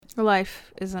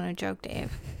Life isn't a joke,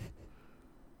 Dave.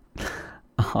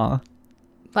 Uh-huh.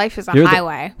 Life is a You're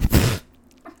highway.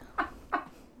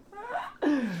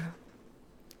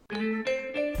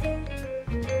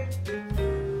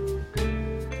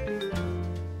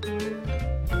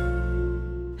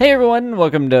 Hey everyone,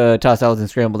 welcome to Tossed Salads and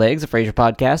Scrambled Eggs, a Frasier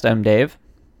podcast. I'm Dave.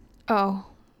 Oh,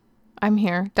 I'm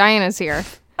here. Diana's here.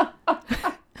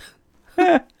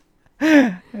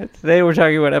 Today we're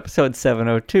talking about episode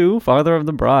 702, Father of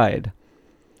the Bride.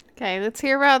 Okay, let's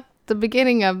hear about the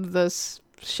beginning of this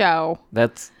show.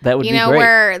 That would be You know, great.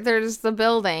 where there's the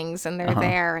buildings and they're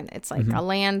there and it's like a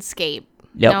landscape.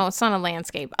 Yep. No, it's not a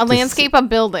landscape. A landscape of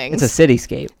buildings. It's a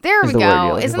cityscape. There we is the word you're go.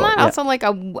 looking Isn't for. that Yeah. also like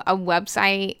a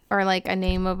website or like a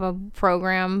name of a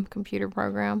program, computer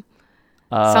program?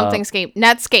 Somethingscape.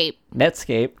 Netscape.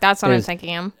 Netscape. That's what I'm There's-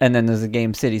 thinking of. And then there's the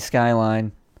game City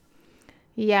Skyline.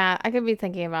 Yeah, I could be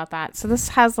thinking about that. So this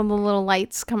has the little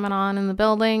lights coming on in the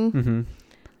building. Mm-hmm.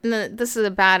 And this is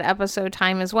a bad episode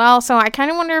time as well. So I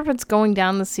kind of wonder if it's going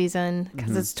down the season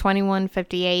because it's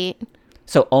 21:58.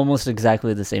 So almost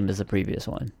exactly the same as the previous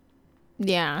one.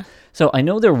 Yeah. So I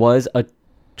know there was a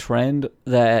trend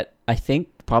that I think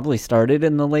probably started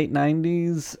in the late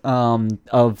 90s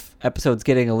of episodes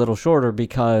getting a little shorter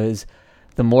because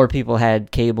the more people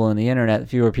had cable and the internet, the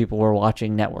fewer people were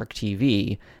watching network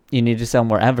TV. You need to sell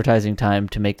more advertising time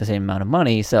to make the same amount of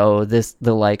money. So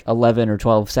the like 11 or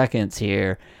 12 seconds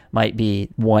here might be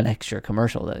one extra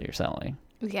commercial that you're selling.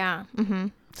 Yeah. Mm-hmm.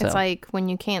 So. It's like when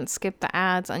you can't skip the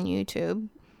ads on YouTube.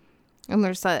 And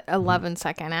there's that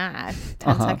 11-second ad,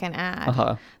 10-second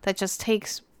ad that just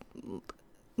takes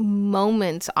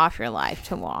moments off your life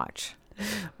to watch.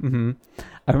 Mm-hmm.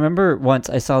 I remember once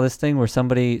I saw this thing where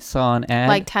somebody saw an ad.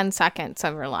 Like 10 seconds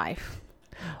of your life.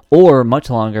 Or much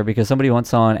longer, because somebody once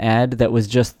saw an ad that was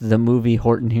just the movie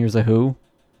Horton Hears a Who.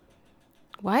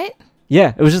 What?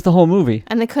 Yeah, it was just the whole movie.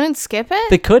 And they couldn't skip it?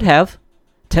 They could have.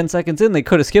 10 seconds in, they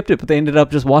could have skipped it, but they ended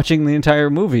up just watching the entire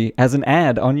movie as an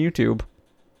ad on YouTube.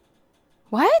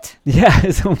 What? Yeah,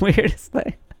 it's the weirdest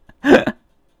thing.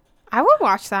 I would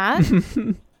watch that.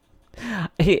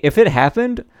 Hey, if it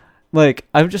happened, like,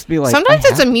 I would just be like... Sometimes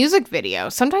it's a music video.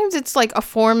 Sometimes it's like a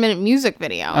 4-minute music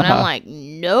video. And I'm like,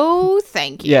 no,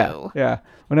 thank you. Yeah.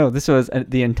 Well, no, this was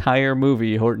the entire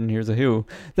movie, Horton Hears a Who.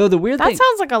 Though the weird thing... That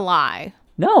sounds like a lie.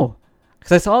 No.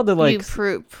 Because I saw the, like...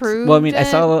 You proved well, I mean, I it?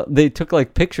 saw they took,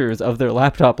 like, pictures of their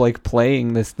laptop, like,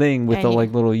 playing this thing with the,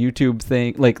 like, little YouTube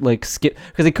thing, like skip...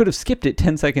 Because they could have skipped it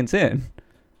 10 seconds in.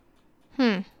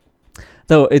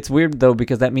 Though, it's weird, though,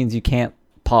 because that means you can't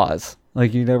pause.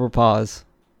 Like, you never pause.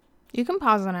 You can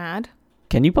pause an ad.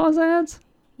 Can you pause ads?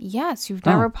 Yes, you've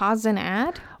never paused an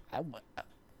ad? I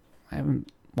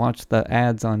haven't watched the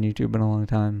ads on YouTube in a long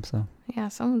time, so... Yeah,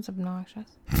 someone's obnoxious.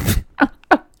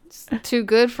 It's too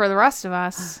good for the rest of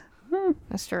us,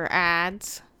 Mr.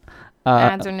 Ads.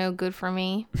 Ads are no good for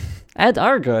me. Ads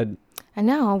are good. And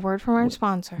now a word from our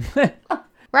sponsor.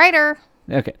 Writer.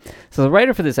 Okay, so the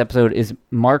writer for this episode is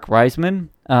Mark Reisman,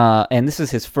 and this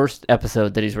is his first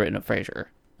episode that he's written of Frasier.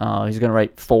 He's going to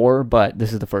write 4, but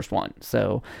this is the first one,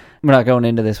 so we're not going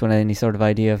into this with any sort of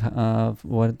idea of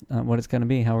what it's going to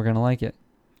be, how we're going to like it.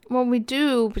 Well, we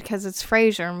do because it's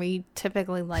Frasier, and we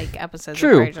typically like episodes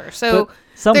True, of Frasier. So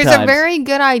sometimes... there's a very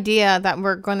good idea that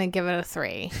we're going to give it a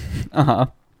 3.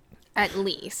 At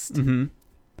least. Mm-hmm.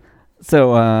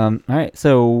 So, all right.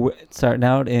 So, starting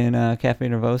out in Cafe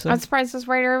Nervosa. I'm surprised this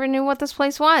writer even knew what this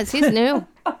place was. He's new.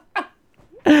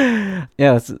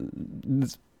 Yeah,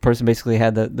 this person basically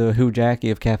had the Who Jackie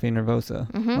of Cafe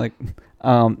Nervosa. Mm-hmm. Like,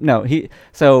 no,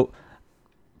 so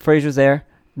Frasier's there.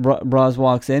 Roz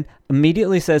walks in,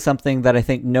 immediately says something that I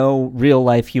think no real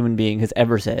life human being has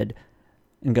ever said,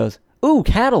 and goes, "Ooh,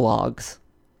 catalogs."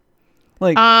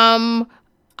 Like,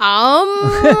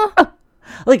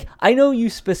 like, I know you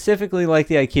specifically like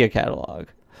the IKEA catalog,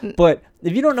 but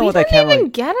if you don't know what that catalog... We didn't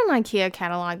even get an IKEA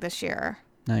catalog this year.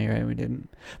 No, you're right, we didn't.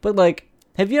 But, like,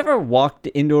 have you ever walked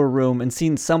into a room and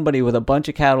seen somebody with a bunch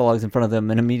of catalogs in front of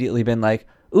them and immediately been like,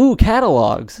 "Ooh,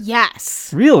 catalogs"?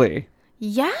 Yes. Really?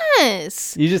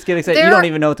 Yes. You just get excited. You don't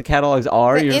even know what the catalogs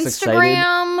are. You're just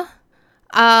Instagram,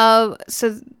 excited.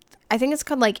 so I think it's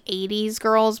called, like, 80s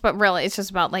Girls, but really it's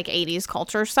just about, like, 80s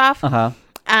culture stuff.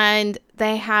 And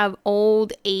they have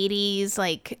old 80s,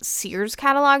 like, Sears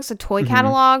catalogs, a toy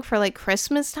catalog for, like,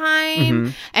 Christmas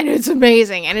time. And it's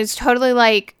amazing. And it's totally,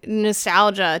 like,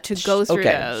 nostalgia to go through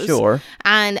those. Sure.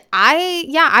 And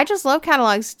I just love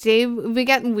catalogs. Dave, we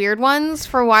get weird ones.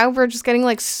 For a while, we're just getting,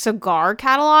 like, cigar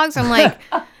catalogs. I'm like...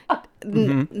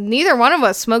 neither one of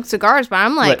us smoke cigars, but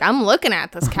I'm like, I'm looking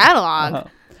at this catalog.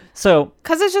 So...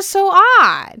 Because it's just so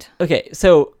odd. Okay,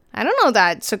 so... I don't know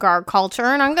that cigar culture,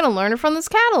 and I'm going to learn it from this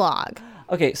catalog.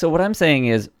 Okay, so what I'm saying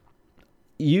is,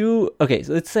 so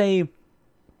let's say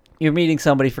you're meeting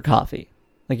somebody for coffee.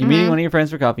 Like, you're meeting one of your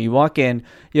friends for coffee. You walk in,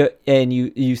 and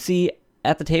you see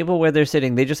at the table where they're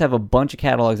sitting, they just have a bunch of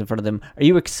catalogs in front of them. Are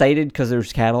you excited because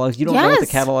there's catalogs? You don't know what the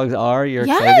catalogs are? You're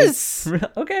excited?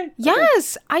 Okay.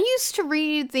 Yes. I used to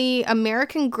read the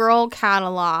American Girl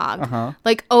catalog,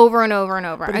 like, over and over and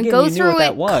over, and go through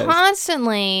it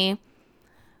constantly.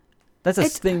 That's a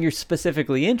thing you're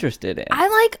specifically interested in. I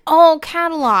like all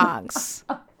catalogs.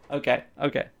 Okay.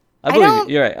 I believe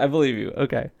you. You're right. I believe you.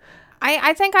 Okay.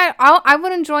 I think I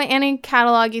would enjoy any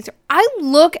catalog either. I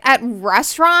look at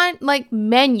restaurant like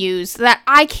menus that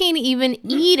I can't even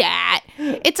eat at.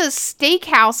 It's a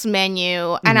steakhouse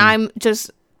menu, and I'm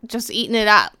just eating it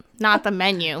up, not the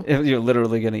menu. You're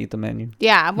literally gonna eat the menu.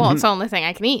 Yeah, well, it's the only thing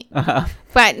I can eat.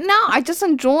 But no, I just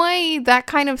enjoy that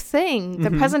kind of thing.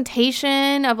 The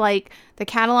presentation of like the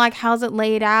catalog, how's it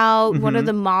laid out? What do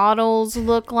the models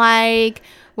look like?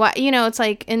 What, it's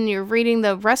like, and you're reading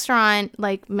the restaurant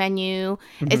like menu.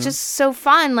 It's just so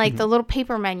fun, like the little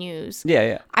paper menus.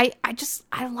 Yeah. I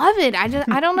love it.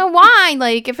 I don't know why.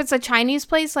 Like, if it's a Chinese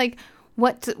place, like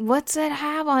what's it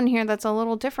have on here that's a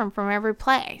little different from every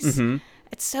place?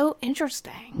 It's so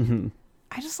interesting.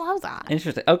 I just love that.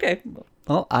 Interesting. Okay.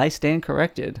 Well, I stand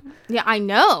corrected. Yeah, I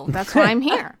know. That's why I'm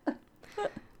here.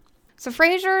 So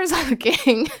Frasier's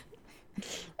looking.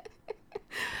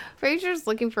 Frasier's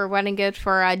looking for a wedding gift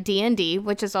for D&D,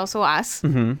 which is also us,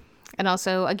 and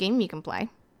also a game you can play.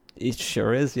 It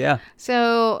sure is, yeah.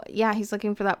 So, yeah, he's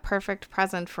looking for that perfect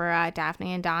present for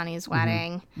Daphne and Donnie's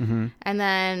wedding. And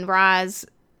then Roz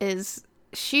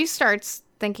she starts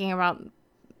thinking about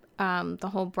the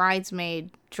whole bridesmaid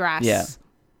dress issue.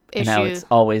 And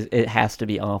how it has to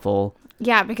be awful.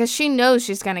 Yeah, because she knows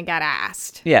she's going to get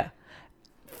asked. Yeah.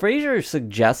 Frasier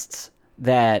suggests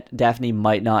that Daphne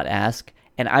might not ask,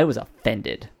 and I was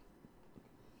offended.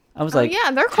 I was like...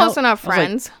 yeah, they're close enough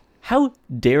friends. Like, how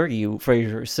dare you,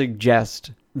 Frasier,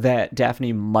 suggest that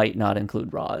Daphne might not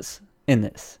include Roz in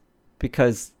this?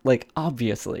 Because, like,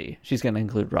 obviously, she's going to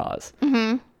include Roz.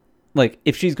 Like,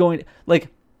 if she's going... Like,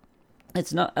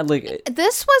 it's not... like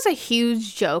this was a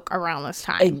huge joke around this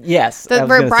time. Yes. The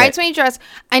bridesmaid dress.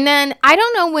 And then, I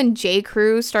don't know when J.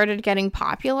 Crew started getting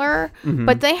popular,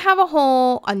 but they have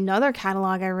another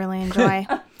catalog I really enjoy.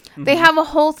 They have a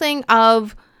whole thing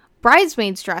of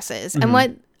bridesmaids dresses. And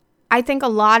what I think a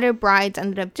lot of brides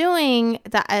ended up doing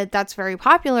that's very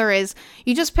popular is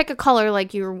you just pick a color,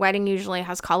 like your wedding usually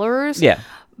has colors. Yeah.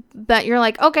 But you're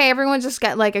like, okay, everyone just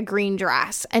get like a green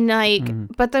dress. And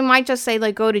like, but they might just say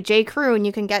like, go to J. Crew and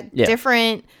you can get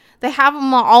different. They have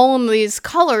them all in these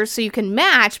colors so you can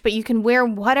match, but you can wear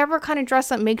whatever kind of dress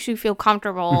that makes you feel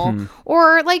comfortable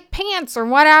or like pants or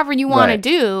whatever you want to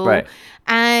do. Right.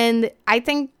 And I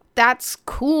think that's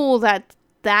cool that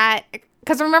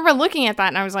because I remember looking at that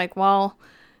and I was like, well,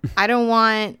 I don't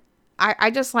want,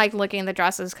 I just like looking at the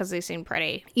dresses because they seem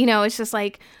pretty. It's just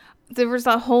like, there was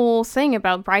a whole thing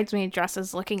about bridesmaid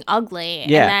dresses looking ugly.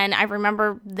 Yeah. And then I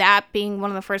remember that being one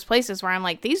of the first places where I'm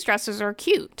like, these dresses are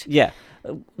cute. Yeah.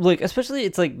 Like, especially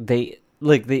it's like they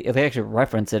actually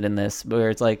reference it in this where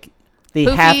it's like they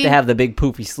have to have the big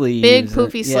poofy sleeves. Big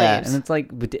poofy sleeves. Yeah. And it's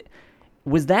like,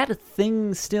 was that a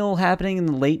thing still happening in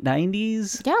the late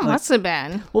 90s? Yeah, must have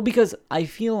been. Well, because I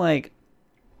feel like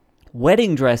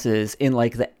wedding dresses in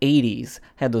like the 80s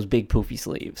had those big poofy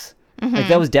sleeves. Like,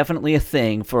 that was definitely a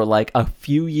thing for, like, a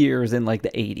few years in, like, the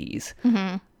 80s.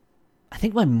 I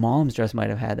think my mom's dress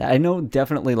might have had that. I know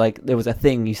definitely, like, there was a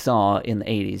thing you saw in the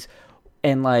 80s.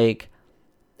 And, like,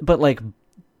 but, like,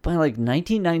 by, like,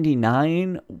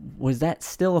 1999, was that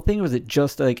still a thing? Or was it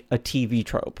just, like, a TV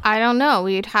trope? I don't know.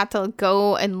 We'd have to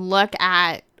go and look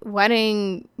at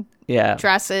wedding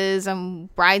dresses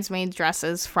and bridesmaid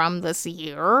dresses from this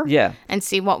year and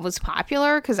see what was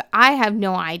popular, because I have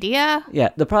no idea.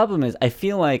 The problem is I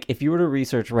feel like if you were to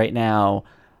research right now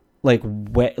like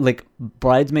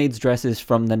bridesmaids dresses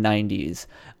from the 90s,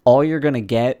 all you're gonna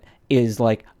get is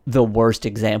like the worst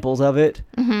examples of it.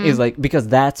 Is like, because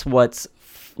that's what's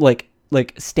like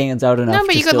stands out enough. No,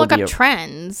 but you could look up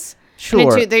trends.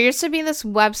 Sure. There used to be this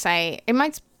website, it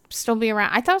might still be around.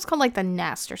 I thought it was called like the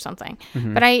Nest or something.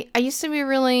 But I used to be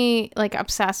really like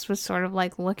obsessed with sort of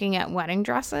like looking at wedding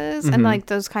dresses and like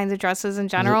those kinds of dresses in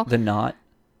general. The Knot?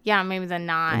 Yeah, maybe the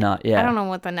Knot. The Knot, yeah. I don't know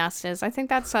what the Nest is. I think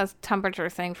that's a temperature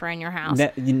thing for in your house.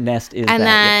 Nest is and that,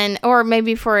 then or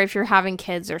maybe for if you're having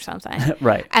kids or something.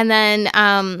 Right. And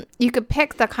then you could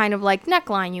pick the kind of like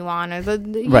neckline you want, or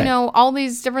you know, all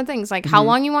these different things, like how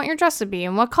long you want your dress to be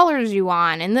and what colors you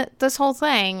want and this whole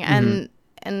thing.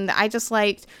 And I just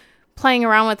liked playing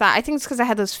around with that. I think it's because I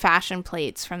had those fashion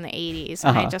plates from the 80s.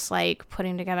 And I just like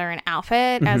putting together an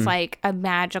outfit as like a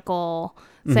magical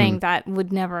thing that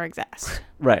would never exist.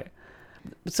 Right.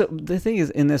 So the thing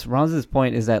is, in this, Roz's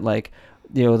point is that, like,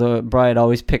 you know, the bride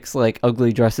always picks, like,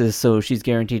 ugly dresses, so she's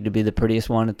guaranteed to be the prettiest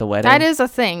one at the wedding. That is a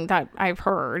thing that I've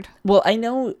heard. Well, I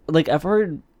know, like, I've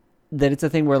heard that it's a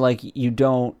thing where, like, if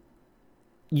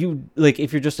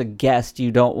you're just a guest, you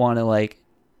don't want to, like,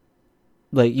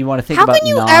 you want to think about. How can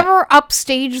you ever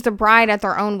upstage the bride at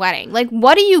their own wedding? Like,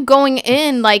 what are you going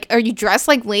in? Like, are you dressed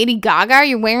like Lady Gaga? Are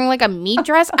you wearing like a meat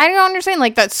dress? I don't understand.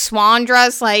 Like that swan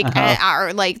dress, like,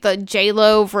 or like the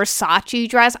J-Lo Versace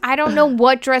dress. I don't know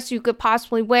what dress you could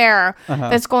possibly wear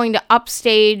that's going to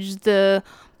upstage the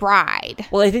bride.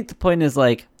 Well, I think the point is,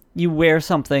 like, you wear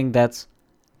something that's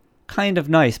kind of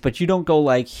nice, but you don't go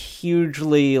like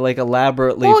hugely, like,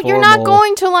 elaborately formal. You're not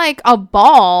going to like a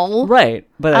ball, right?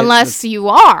 But unless you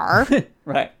are.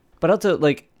 Right. But also,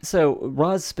 like, so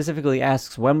Roz specifically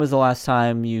asks, when was the last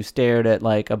time you stared at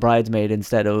like a bridesmaid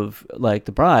instead of like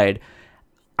the bride?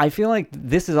 I feel like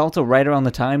this is also right around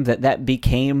the time that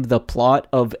became the plot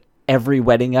of every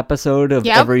wedding episode of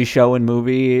every show and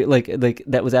movie, like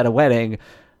that was at a wedding.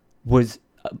 Was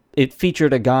it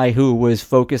featured a guy who was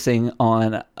focusing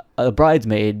on a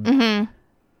bridesmaid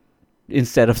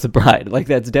instead of the bride. Like,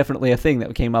 that's definitely a thing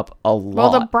that came up a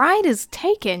lot. Well, the bride is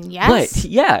taken, yes. Right.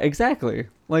 Yeah, exactly.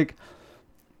 Like,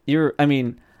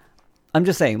 I'm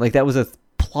just saying, like, that was a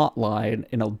plot line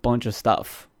in a bunch of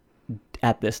stuff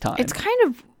at this time. It's kind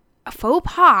of a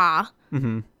faux pas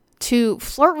to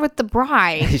flirt with the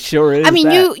bride. It sure is. I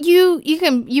mean,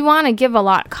 you want to give a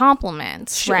lot of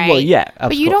compliments, right? Well, yeah,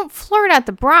 but you don't flirt at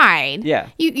the bride. Yeah.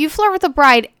 You flirt with the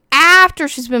bride after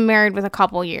she's been married with a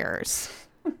couple years.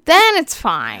 Then it's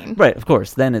fine. Right, of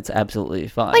course. Then it's absolutely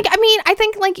fine. Like, I mean, I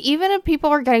think, like, even if people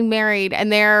are getting married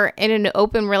and they're in an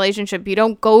open relationship, you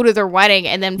don't go to their wedding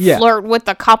and then flirt with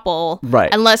the couple.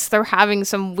 Right. Unless they're having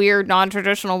some weird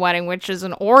non-traditional wedding, which is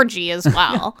an orgy as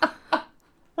well.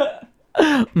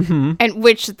 And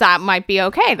which that might be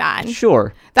okay then.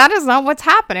 Sure. That is not what's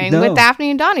happening with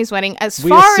Daphne and Donnie's wedding, as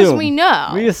far as we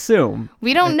know. We assume.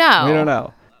 We don't know. We don't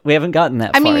know. We haven't gotten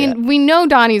that far yet. We know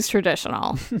Donnie's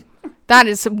traditional. That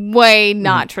is way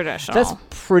not traditional. That's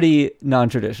pretty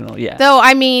non-traditional, yeah. Though,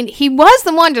 I mean, he was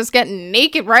the one just getting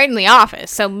naked right in the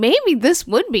office, so maybe this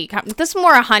would be... This is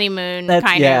more a honeymoon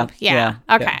kind of... Yeah.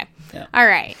 Okay. Yeah. All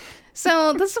right.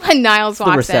 So this is when Niles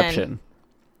walks in. The reception.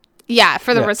 Yeah,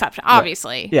 for the reception,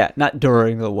 obviously. Right. Yeah, not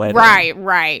during the wedding.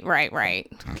 Right.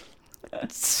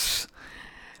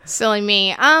 Silly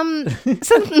me.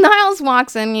 So Niles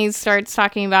walks in, he starts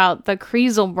talking about the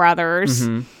Kreisel brothers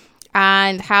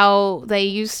and how they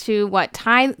used to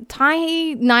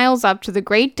tie Niles up to the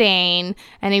Great Dane,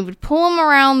 and he would pull him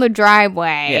around the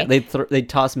driveway. Yeah, they'd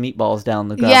toss meatballs down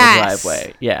the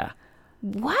driveway. Yeah.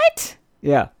 What?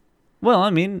 Yeah. Well, I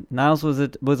mean, Niles was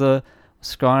a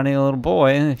scrawny little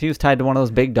boy, and if he was tied to one of those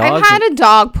big dogs. I've had a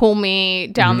dog pull me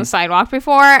down the sidewalk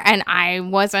before, and I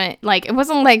wasn't like, it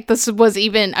wasn't like this was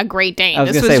even a Great Dane. I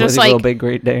was going to say, was it a little big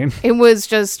Great Dane? It was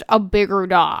just a bigger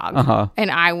dog,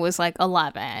 and I was like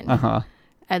 11,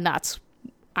 and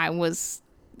I was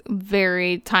a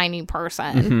very tiny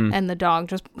person, and the dog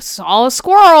just saw a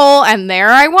squirrel, and there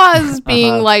I was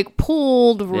being like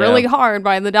pulled really hard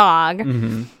by the dog.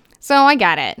 So I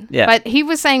got it. Yeah. But he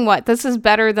was saying what? This is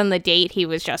better than the date he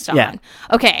was just on. Yeah.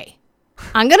 Okay.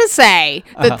 I'm going to say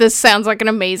that this sounds like an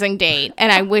amazing date,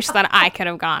 and I wish that I could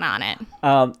have gone on it.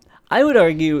 I would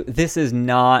argue this is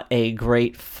not a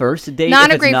great first date. Not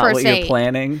if a great it's not first what date. You're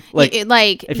planning.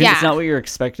 If it's not what you're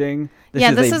expecting,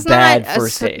 this is a bad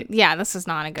first date. Yeah, this is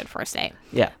not a good first date.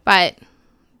 Yeah. But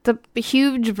the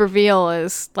huge reveal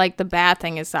is, like, the bad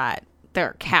thing is that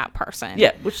they're a cat person.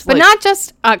 Yeah, but not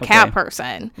just a cat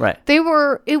person. Right.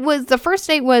 The first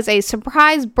date was a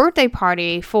surprise birthday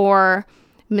party for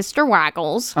Mr.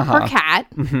 Waggles, her cat,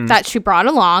 that she brought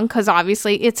along because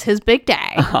obviously it's his big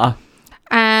day.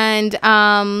 And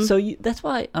that's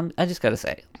why I just gotta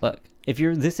say, look, if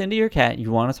you're this into your cat,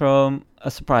 you want to throw him a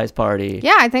surprise party.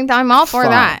 Yeah, I think I'm all for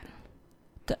that.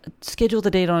 Schedule the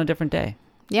date on a different day.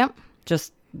 Yep.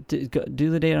 Just do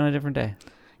the date on a different day.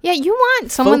 Yeah, you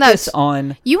want someone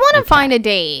you want to find a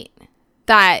date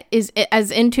that is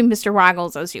as into Mr.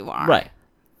 Waggles as you are. Right.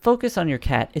 Focus on your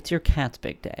cat. It's your cat's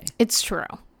big day. It's true.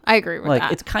 I agree with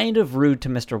that. It's kind of rude to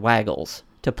Mr. Waggles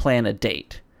to plan a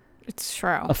date. It's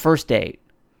true. A first date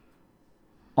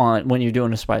when you're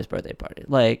doing a surprise birthday party.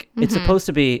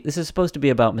 This is supposed to be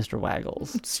about Mr.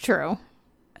 Waggles. It's true.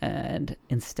 And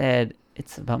instead,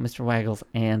 it's about Mr. Waggles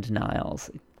and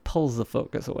Niles. pulls the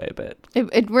focus away a bit.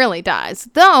 It really does.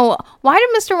 Though, why did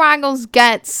Mr. Waggles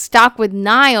get stuck with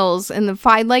Niles in the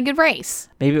 5-legged race?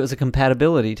 Maybe it was a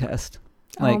compatibility test.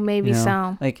 Like, maybe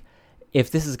so. Like,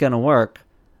 if this is going to work,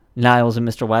 Niles and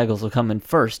Mr. Waggles will come in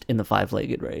first in the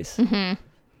 5-legged race. Mm-hmm.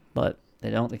 But they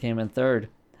don't. They came in third.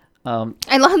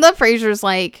 I love that Frasier's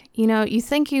like, you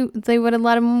think they would have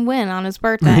let him win on his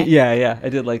birthday. Yeah, I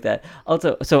did like that.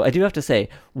 Also, so I do have to say,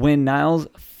 when Niles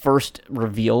first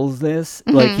reveals this,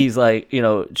 like, he's like,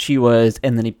 she was,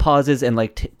 and then he pauses and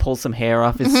like pulls some hair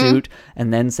off his suit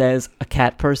and then says a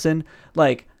cat person.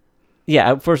 Like,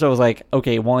 yeah, at first I was like,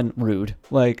 okay, one, rude.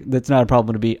 Like, that's not a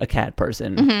problem to be a cat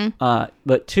person.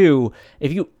 But two,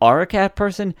 if you are a cat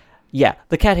person, yeah,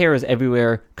 the cat hair is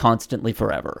everywhere, constantly,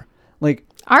 forever. Like,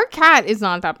 our cat is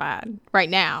not that bad right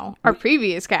now. Our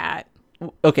previous cat.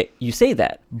 Okay, you say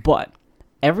that, but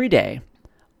every day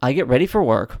I get ready for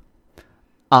work.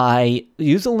 I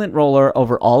use a lint roller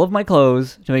over all of my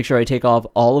clothes to make sure I take off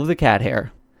all of the cat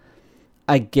hair.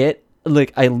 I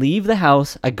leave the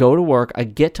house, I go to work, I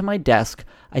get to my desk,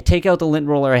 I take out the lint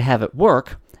roller I have at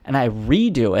work, and I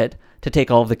redo it to take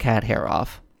all of the cat hair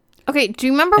off. Okay, do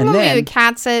you remember when we had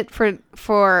cat sit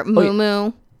for Moo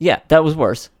Moo? Yeah, that was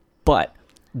worse. But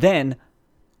then,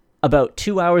 about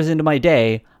 2 hours into my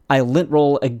day, I lint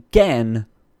roll again,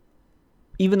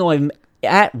 even though I'm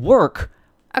at work,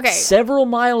 several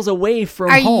miles away from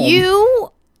home.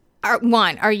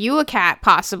 Are you a cat,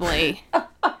 possibly?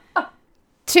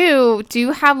 2, do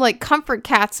you have, like, comfort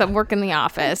cats that work in the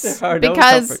office? There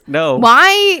are no.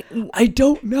 Why? I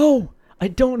don't know. I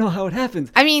don't know how it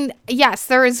happens. I mean, yes,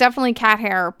 there is definitely cat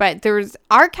hair, but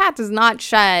our cat does not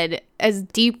shed as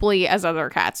deeply as other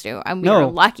cats do, and we are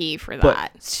lucky for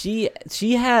that. But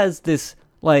she has this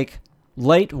like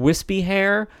light wispy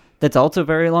hair that's also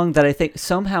very long that I think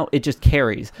somehow it just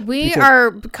carries. We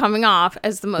are coming off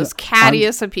as the most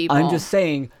cattiest of people. I'm just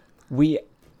saying,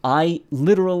 I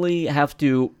literally have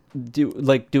to do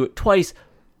it twice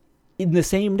in the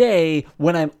same day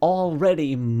when I'm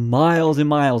already miles and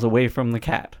miles away from the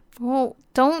cat. Well,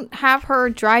 don't have her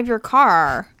drive your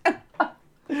car.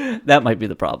 That might be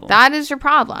the problem. That is your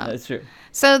problem. That's true.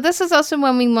 So this is also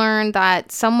when we learned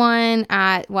that someone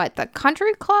at the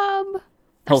country club?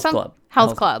 Health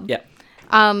club. Yeah.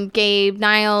 Gave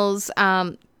Niles,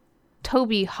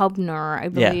 Toby Hubner, I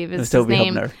believe is his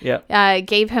name. Hubner. Yeah.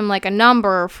 Gave him like a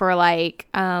number for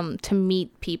to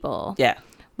meet people. Yeah.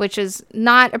 Which is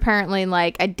not apparently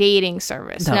like a dating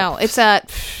service. No, it's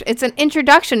an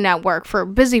introduction network for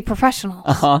busy professionals.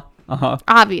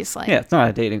 Obviously. Yeah, it's not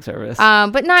a dating service.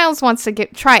 But Niles wants to give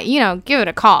it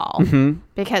a call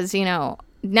because now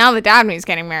that Dabney's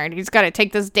getting married, he's got to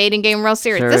take this dating game real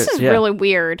serious. This is really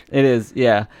weird. It is,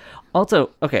 yeah. Also,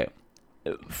 okay,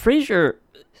 Frasier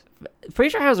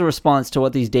has a response to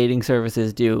what these dating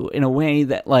services do in a way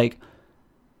that like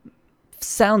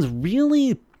sounds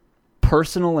really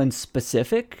personal and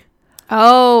specific.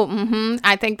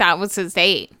 I think that was his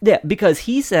date. Yeah, because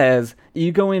he says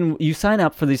you go in, you sign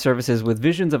up for these services with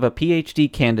visions of a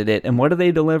PhD candidate, and what do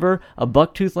they deliver? A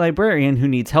buck-toothed librarian who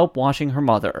needs help washing her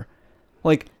mother.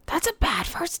 Like, that's a bad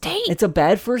first date. It's a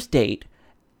bad first date.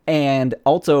 And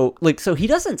also, like, so he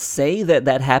doesn't say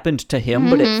that happened to him,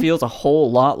 but it feels a whole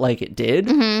lot like it did.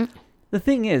 The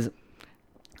thing is,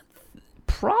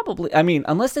 probably, I mean,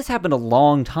 unless this happened a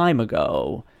long time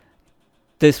ago,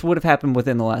 this would have happened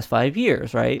within the last 5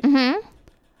 years, right?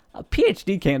 A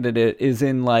PhD candidate is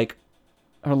in, like,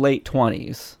 her late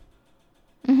 20s.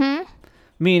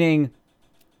 Meaning,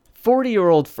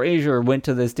 40-year-old Frasier went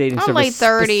to this dating service late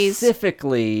 30s.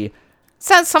 Specifically.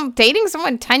 So dating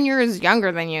someone 10 years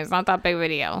younger than you is not that big of a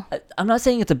deal. I'm not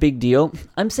saying it's a big deal.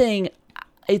 I'm saying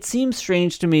it seems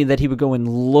strange to me that he would go in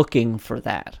looking for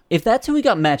that. If that's who he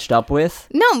got matched up with.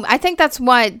 No, I think that's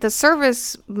what the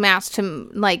service matched him.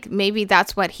 Like, maybe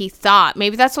that's what he thought.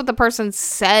 Maybe that's what the person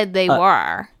said they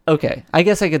were. Okay, I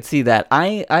guess I could see that.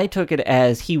 I took it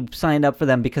as he signed up for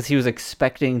them because he was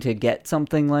expecting to get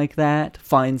something like that,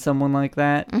 find someone like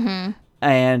that.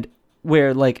 And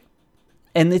where, like,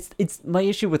 and it's my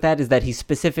issue with that is that he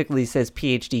specifically says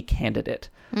PhD candidate.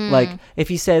 Like, if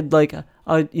he said, like,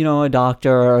 a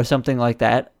doctor or something like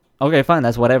that, okay, fine,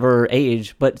 that's whatever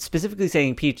age. But specifically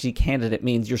saying PhD candidate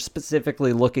means you're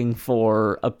specifically looking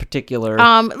for a particular...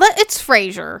 It's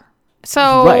Frasier.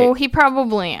 So he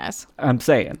probably is. I'm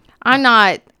saying. I'm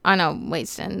not,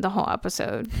 wasting the whole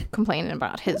episode complaining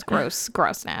about his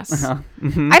grossness. I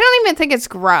don't even think it's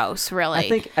gross,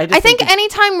 really. I think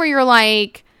anytime where you're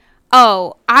like...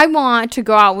 Oh, I want to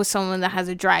go out with someone that has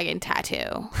a dragon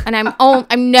tattoo, and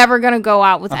I'm never gonna go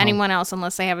out with anyone else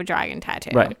unless they have a dragon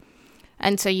tattoo. Right.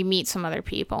 And so you meet some other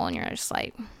people, and you're just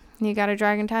like, You got a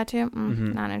dragon tattoo?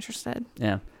 Not interested.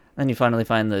 Yeah. Then you finally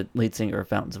find the lead singer of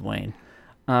Fountains of Wayne.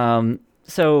 But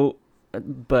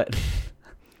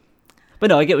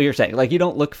no, I get what you're saying. Like, you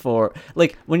don't look for,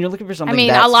 like, when you're looking for something. I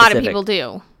mean, a lot of people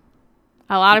do.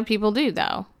 A lot of people do,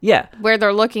 though. Yeah. Where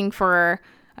they're looking for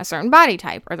a certain body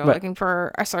type, or they're looking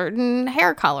for a certain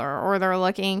hair color, or they're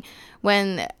looking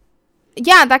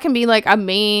that can be like a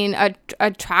main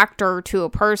attractor to a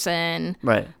person.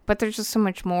 Right. But there's just so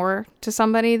much more to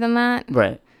somebody than that.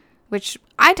 Right. Which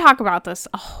I talk about this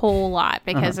a whole lot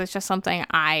because it's just something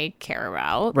I care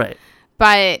about. Right.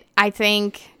 But I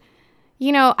think,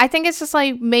 I think it's just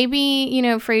like maybe,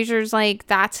 Frasier's like,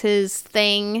 that's his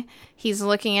thing. He's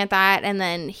looking at that, and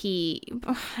then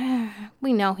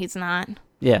we know he's not.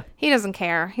 Yeah. He doesn't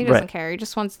care. He doesn't care. He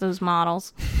just wants those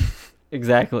models.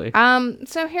 Exactly.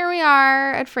 So here we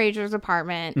are at Frasier's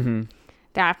apartment. Mm-hmm.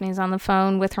 Daphne's on the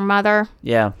phone with her mother.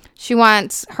 Yeah.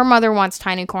 Her mother wants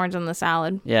tiny corns in the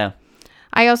salad. Yeah.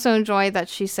 I also enjoyed that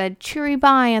she said "cheery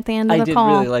bye" at the end of the call. I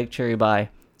did really like "cheery bye."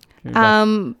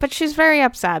 But she's very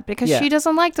upset because she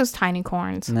doesn't like those tiny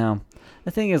corns. No.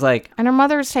 The thing is, like, and her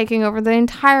mother is taking over the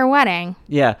entire wedding.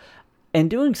 Yeah. And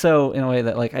doing so in a way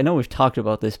that, like, I know we've talked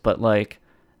about this, but, like,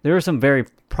 there are some very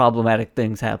problematic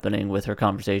things happening with her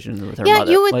conversations with her mother.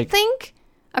 Yeah, you would think,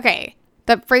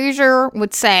 that Frasier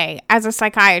would say, as a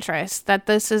psychiatrist, that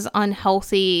this is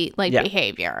unhealthy,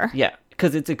 behavior. Yeah,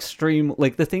 because it's extreme,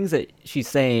 like, the things that she's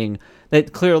saying,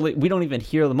 that clearly, we don't even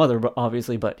hear the mother,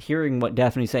 obviously, but hearing what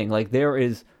Daphne's saying, like, there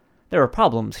are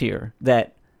problems here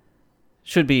that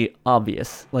should be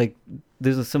obvious. Like,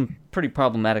 there's some pretty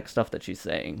problematic stuff that she's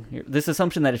saying here. This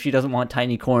assumption that if she doesn't want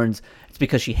tiny corns, it's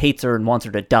because she hates her and wants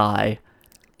her to die.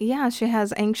 Yeah, she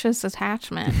has anxious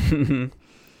attachment.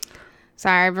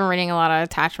 Sorry, I've been reading a lot of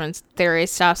attachment theory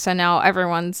stuff, so now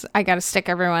I got to stick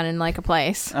everyone in, like, a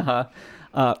place. Yeah,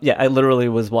 I literally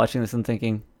was watching this and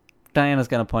thinking, Diana's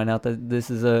going to point out that this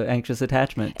is an anxious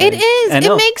attachment thing. It is.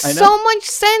 It makes so much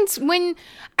sense when,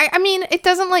 I mean, it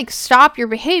doesn't, like, stop your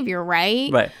behavior,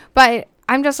 right? Right. But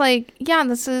I'm just like, yeah,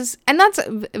 this is, and that's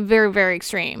very, very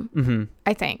extreme,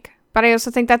 I think. But I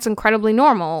also think that's incredibly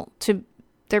normal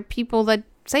there are people that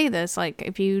say this, like,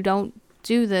 if you don't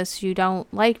do this, you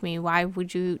don't like me. Why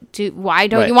don't you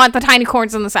want the tiny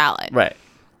corns in the salad? Right.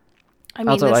 I mean,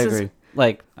 also, I agree.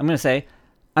 Like, I'm going to say,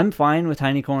 I'm fine with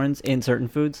tiny corns in certain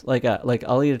foods. Like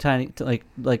I'll eat a tiny,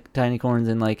 like tiny corns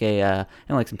in like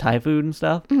like some Thai food and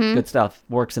stuff. Mm-hmm. Good stuff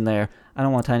works in there. I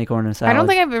don't want tiny corn in a salad. I don't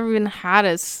think I've ever even had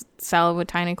a salad with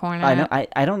tiny corn in it.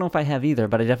 I don't know if I have either,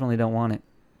 but I definitely don't want it.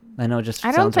 I know it just.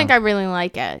 I don't think I really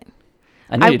like it.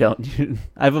 I know you don't.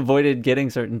 I've avoided getting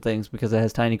certain things because it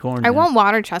has tiny corns. I want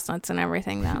water chestnuts and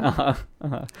everything though.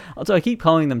 Also, I keep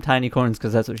calling them tiny corns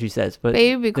because that's what she says, but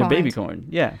they're baby corn.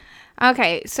 Yeah.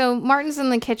 Okay, so Martin's in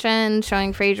the kitchen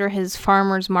showing Frasier his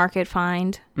farmer's market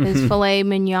find, his filet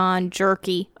mignon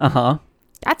jerky. Uh-huh.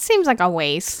 That seems like a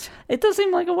waste. It does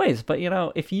seem like a waste, but,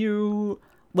 if you,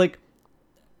 like,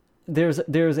 there's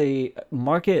a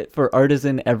market for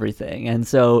artisan everything, and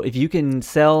so if you can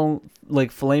sell,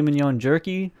 like, filet mignon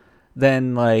jerky,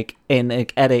 then, like,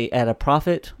 at a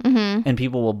profit, and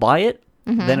people will buy it,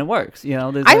 then it works,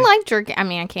 I like jerky. I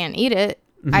mean, I can't eat it.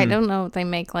 I don't know if they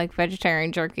make like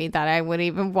vegetarian jerky that I would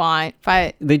even want,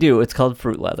 but they do. It's called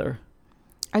fruit leather.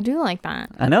 I do like that.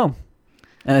 I know.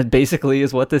 And it basically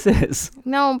is what this is.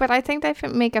 No, but I think they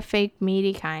make a fake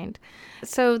meaty kind.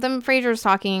 So then Frasier's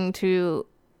talking to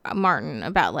Martin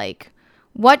about like,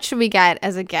 what should we get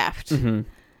as a gift? Mm-hmm.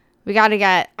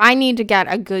 I need to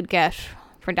get a good gift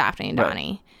for Daphne and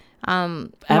Donnie. Right.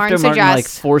 After Martin like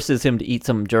forces him to eat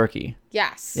some jerky.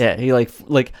 Yes. Yeah, he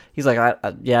he's like,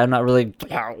 I'm not really,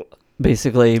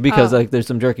 basically, because like there's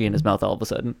some jerky in his mouth all of a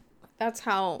sudden. That's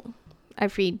how I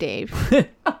feed Dave.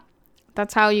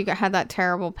 That's how you had that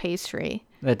terrible pastry.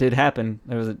 That did happen.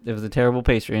 It was a terrible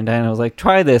pastry, and Diana was like,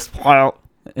 "Try this,"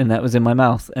 and that was in my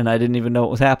mouth, and I didn't even know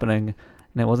what was happening,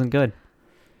 and it wasn't good.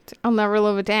 I'll never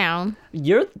live it down.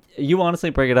 You honestly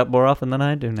bring it up more often than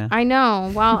I do now. I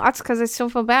know. Well, that's because I still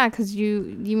feel bad because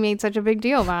you made such a big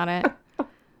deal about it.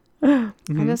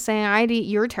 Mm-hmm. I'm just saying I'd eat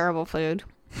your terrible food.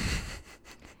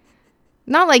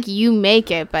 Not like you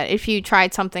make it, but if you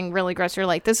tried something really gross, you're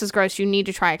like, this is gross, you need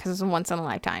to try it because it's a once in a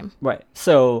lifetime. Right.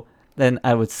 So then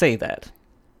I would say that.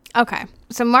 Okay.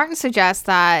 So Martin suggests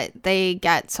that they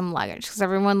get some luggage because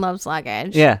everyone loves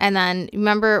luggage. Yeah. And then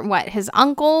remember what his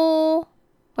uncle...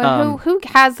 who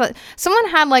has that? Someone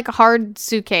had like a hard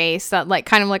suitcase that like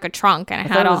kind of like a trunk and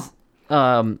it had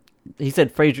all. He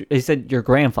said Frasier. He said your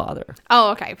grandfather.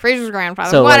 Oh, okay, Frasier's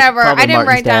grandfather. So, whatever. Like, I didn't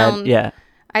write down. Yeah.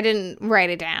 I didn't write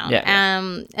it down. Yeah.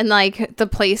 And like the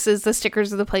places, the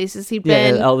stickers of the places he'd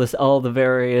Yeah, been. all the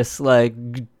various like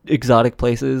exotic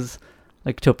places,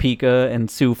 like Topeka and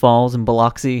Sioux Falls and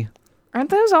Biloxi. Aren't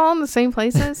those all in the same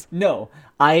places? No,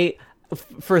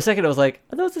 for a second I was like,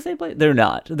 are those the same place? They're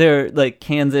not. They're like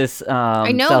Kansas.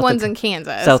 I know one's in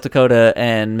Kansas, South Dakota,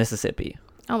 and Mississippi.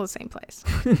 All the same place.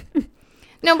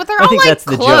 No, but they're all like that's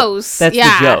close. That's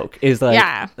the joke. Is like,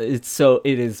 yeah.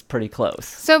 It is pretty close.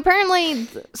 So apparently,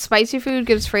 spicy food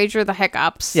gives Frasier the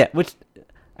hiccups. Yeah, which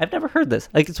I've never heard this.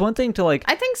 Like, it's one thing to like.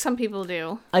 I think some people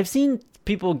do. I've seen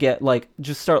people get like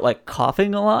just start like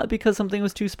coughing a lot because something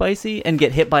was too spicy and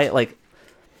get hit by it like.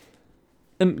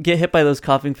 Get hit by those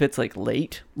coughing fits like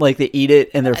late, like they eat it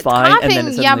and they're fine. Coughing, and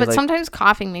then yeah, but like, sometimes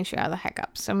coughing makes you have the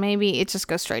hiccups, so maybe it just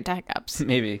goes straight to hiccups.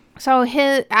 Maybe. So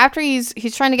after he's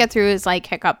trying to get through his like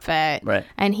hiccup fit, right?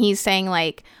 And he's saying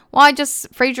like, well,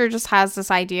 Frasier just has this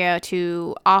idea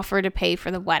to offer to pay for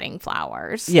the wedding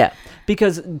flowers. Yeah,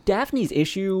 because Daphne's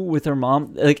issue with her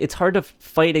mom, like it's hard to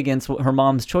fight against her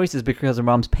mom's choices because her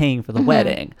mom's paying for the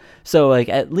wedding. So like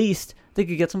at least they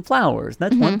could get some flowers.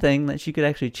 That's one thing that she could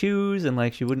actually choose, and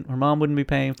like her mom wouldn't be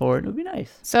paying for it. It would be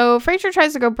nice. So Frasier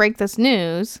tries to go break this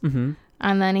news, and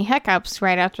then he hiccups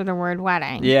right after the word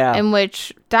wedding. Yeah. In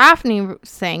which Daphne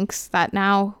thinks that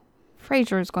now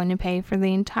Frasier is going to pay for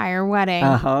the entire wedding.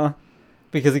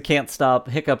 Because he can't stop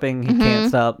hiccuping. He can't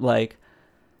stop like.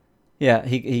 Yeah,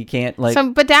 he can't like.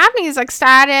 So, but Daphne's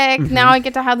ecstatic. Now I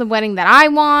get to have the wedding that I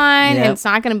want, and it's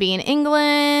not going to be in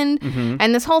England,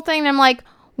 and this whole thing. And I'm like,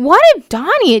 what if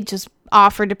Donnie had just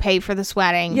offered to pay for this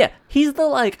wedding? Yeah, he's the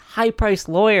like high-priced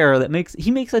lawyer that makes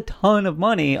a ton of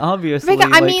money. Obviously,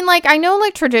 I mean, like I know,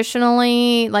 like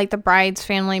traditionally, like the bride's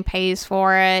family pays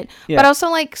for it, but also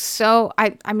like so.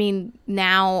 I mean,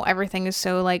 now everything is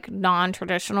so like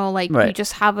non-traditional. Like you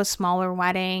just have a smaller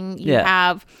wedding. You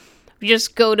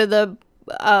just go to the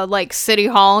like city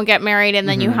hall and get married, and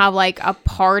then you have like a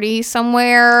party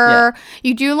somewhere.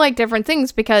 You do like different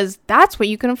things because that's what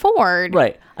you can afford.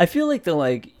 Right. I feel like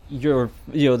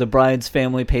the bride's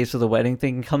family pays for the wedding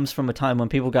thing comes from a time when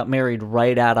people got married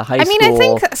right out of high school. I mean, I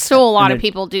think still a lot of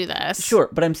people do this. Sure,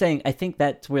 but I'm saying I think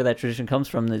that's where that tradition comes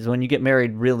from. Is when you get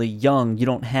married really young, you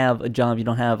don't have a job, you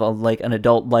don't have an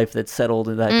adult life that's settled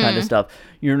and that kind of stuff.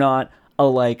 You're not a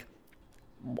like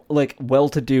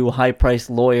well-to-do,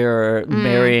 high-priced lawyer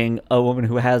marrying a woman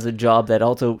who has a job that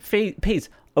also pays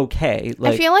okay.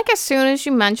 I feel like as soon as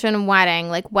you mention wedding,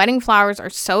 like wedding flowers are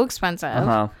so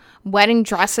expensive. Wedding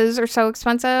dresses are so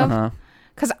expensive.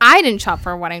 Because I didn't shop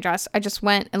for a wedding dress. I just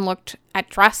went and looked at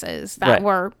dresses that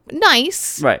were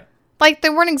nice. Right. Like, they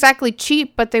weren't exactly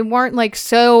cheap, but they weren't, like,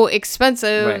 so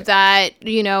expensive that,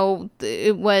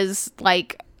 it was,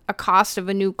 like, a cost of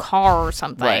a new car or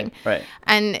something. Right.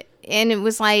 And it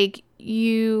was like,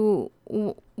 you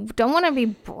don't want to be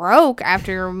broke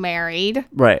after you're married.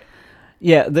 Right.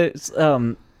 Yeah,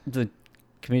 the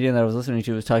comedian that I was listening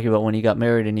to was talking about when he got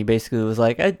married, and he basically was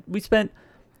like, we spent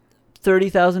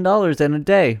 $30,000 in a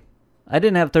day. I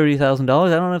didn't have $30,000.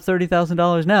 I don't have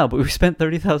 $30,000 now, but we spent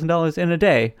 $30,000 in a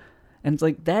day. And it's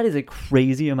like, that is a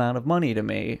crazy amount of money to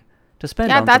me to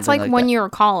spend on something that's like 1 that. year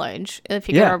of college, if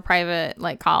you go to a private,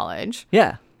 like, college.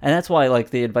 Yeah. And that's why,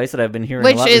 like, the advice that I've been hearing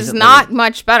Which a lot is recently, not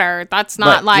much better. That's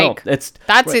not that's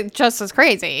just as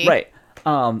crazy. Right.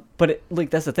 But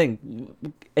that's the thing.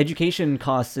 Education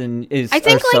costs I think are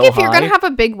like so if you're high. gonna have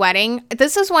a big wedding,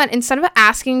 this is what, instead of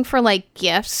asking for like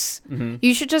gifts,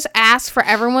 you should just ask for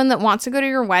everyone that wants to go to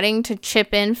your wedding to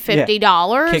chip in $50.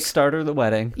 Kickstarter the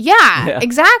wedding. Yeah,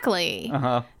 exactly.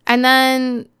 And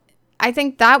then I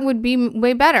think that would be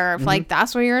way better if like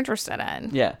that's what you're interested in.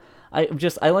 Yeah.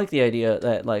 I like the idea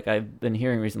that like I've been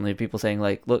hearing recently of people saying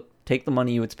like, look, take the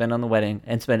money you would spend on the wedding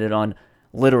and spend it on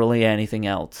literally anything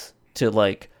else to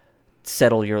like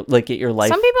settle your get your life.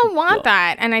 Some people want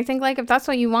that, and I think like if that's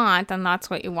what you want, then that's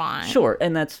what you want. Sure,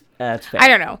 and that's fair. I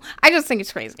don't know. I just think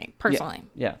it's crazy personally.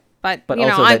 Yeah. But also I'm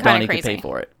that kind Donnie of crazy. could pay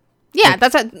for it. Yeah,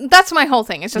 that's my whole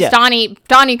thing. It's just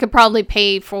Donnie could probably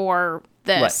pay for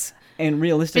this. Right. And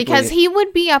realistically, because he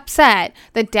would be upset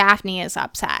that Daphne is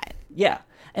upset. Yeah.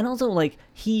 And also, like,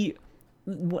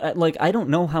 I don't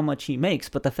know how much he makes,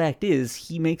 but the fact is,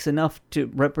 he makes enough to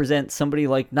represent somebody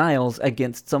like Niles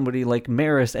against somebody like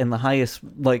Maris and the highest,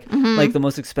 like the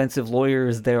most expensive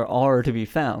lawyers there are to be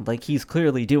found. Like, he's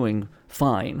clearly doing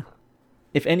fine.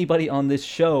 If anybody on this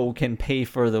show can pay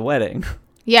for the wedding,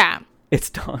 it's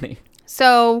Donnie.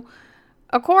 So,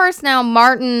 of course, now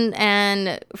Martin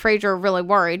and Frasier are really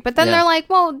worried. But then they're like,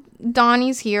 well,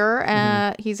 Donnie's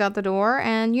here. He's out the door.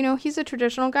 And, he's a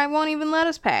traditional guy. Won't even let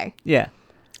us pay. Yeah.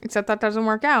 Except that doesn't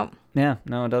work out. Yeah,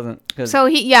 no, it doesn't. So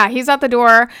he's at the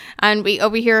door, and we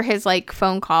overhear his like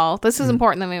phone call. This is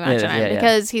important that we mention it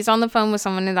because he's on the phone with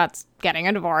someone that's getting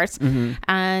a divorce,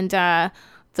 and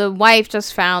the wife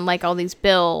just found like all these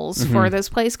bills for this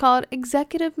place called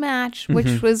Executive Match,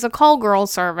 which was a call girl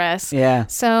service. Yeah.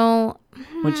 So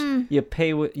which you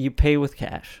pay with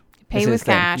cash. Pay with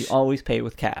cash. You always pay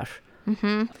with cash.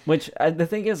 Which the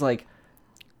thing is, like,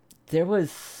 there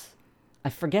was. I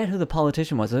forget who the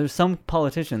politician was. There was some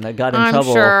politician that got in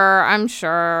trouble. I'm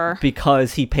sure.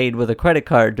 Because he paid with a credit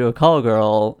card to a call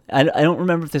girl. I don't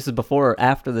remember if this is before or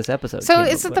after this episode. So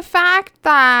is it the fact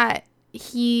that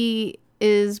he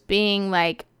is being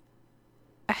like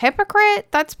a hypocrite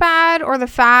that's bad, or the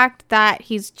fact that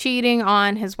he's cheating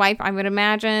on his wife, I would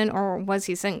imagine, or was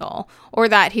he single, or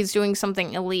that he's doing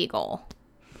something illegal?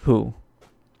 Who?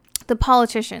 The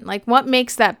politician. Like, what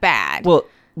makes that bad? Well,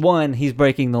 1, he's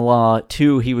breaking the law.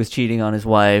 2, he was cheating on his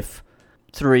wife.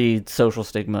 3, social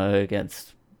stigma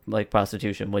against like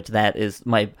prostitution, which that is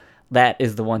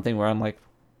the one thing where I'm like,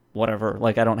 whatever.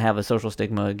 Like, I don't have a social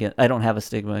stigma against. I don't have a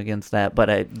stigma against that. But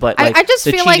I just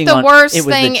feel like the worst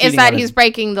thing is that he's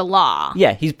breaking the law.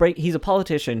 Yeah, he's a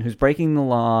politician who's breaking the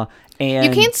law, and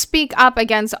you can't speak up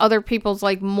against other people's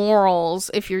like morals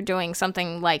if you're doing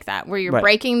something like that, where you're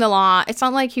breaking the law. It's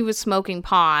not like he was smoking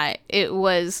pot. It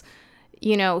was.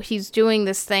 He's doing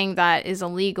this thing that is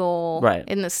illegal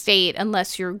in the state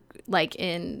unless you're like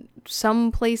in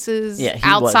some places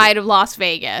outside of Las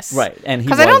Vegas. Right. And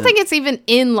because I don't think it's even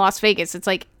in Las Vegas. It's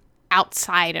like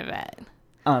outside of it.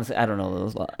 Honestly, I don't know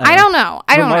those laws. I don't know.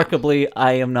 Remarkably,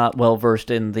 I am not well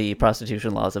versed in the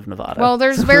prostitution laws of Nevada. Well,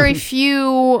 there's very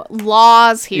few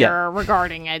laws here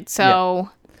regarding it. So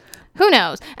who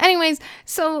knows? Anyways,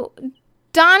 so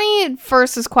Donnie at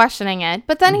first is questioning it,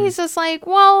 but then he's just like,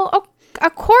 well,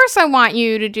 of course I want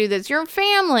you to do this. You're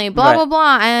family, blah, blah,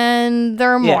 blah. And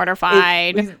they're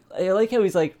mortified. I like how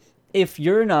he's like, if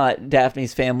you're not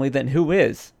Daphne's family, then who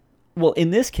is? Well,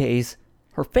 in this case,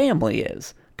 her family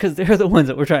is. Because they're the ones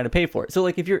that we're trying to pay for it. So,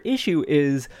 like, if your issue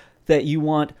is that you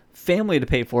want family to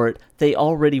pay for it, they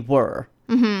already were.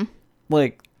 Mm-hmm.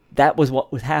 Like, that was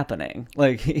what was happening.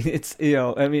 Like, it's,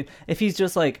 I mean, if he's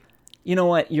just like, you know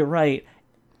what, you're right.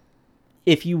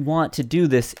 If you want to do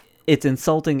this, it's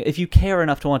insulting. If you care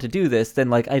enough to want to do this, then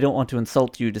like I don't want to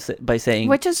insult you by saying,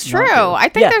 which is true. I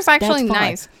think there's actually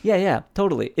nice. Yeah,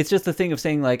 totally. It's just the thing of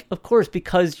saying like, of course,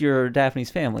 because you're Daphne's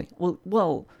family.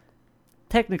 Well,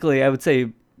 technically, I would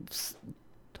say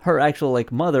her actual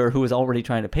like mother, who is already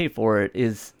trying to pay for it,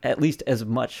 is at least as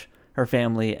much her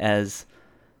family as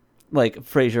like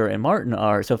Frasier and Martin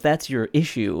are. So if that's your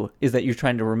issue, is that you're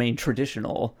trying to remain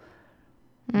traditional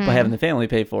by having the family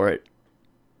pay for it,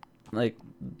 like.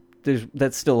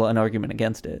 That's still an argument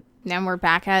against it. Then we're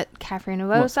back at Cafe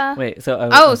Nervosa. Wait,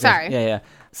 so sorry. Yeah.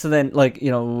 So then, like,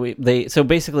 so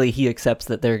basically he accepts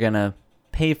that they're gonna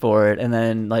pay for it, and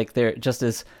then like they're just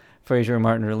as Frasier and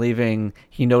Martin are leaving,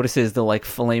 he notices the like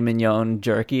filet mignon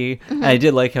jerky. Mm-hmm. And I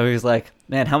did like how he was like,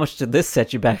 "Man, how much did this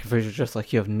set you back?" And Frasier's just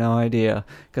like, "You have no idea,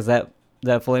 because that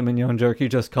filet mignon jerky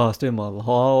just cost him a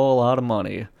whole lot of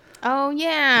money." Oh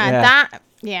yeah.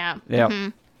 Yeah. Mm-hmm.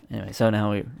 Anyway, so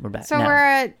now we're back. So we're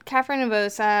at Cafe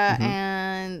Nervosa,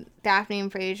 and Daphne and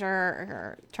Frasier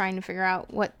are trying to figure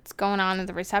out what's going on at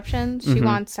the reception. She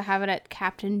wants to have it at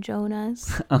Captain Jonah's,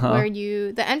 where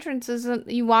the entrance is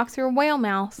you walk through a whale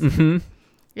mouth. Mm-hmm.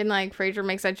 And like Frasier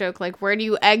makes that joke, like, where do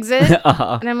you exit?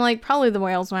 And I'm like, probably the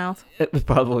whale's mouth. It was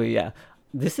probably, yeah.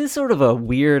 This is sort of a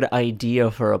weird idea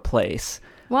for a place.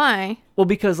 Why? Well,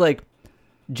 because like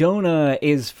Jonah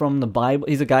is from the Bible.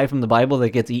 He's a guy from the Bible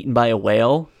that gets eaten by a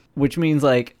whale. Which means,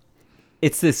 like,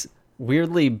 it's this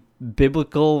weirdly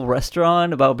biblical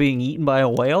restaurant about being eaten by a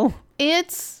whale?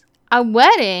 It's a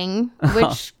wedding,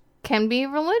 which can be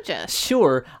religious.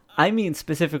 Sure. I mean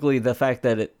specifically the fact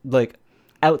that it, like,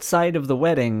 outside of the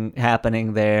wedding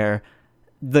happening there,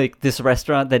 like, this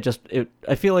restaurant that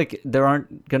I feel like there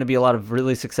aren't going to be a lot of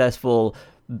really successful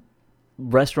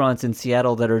restaurants in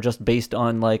Seattle that are just based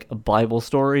on, like, a Bible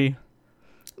story.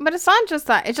 But it's not just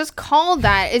that. It's just called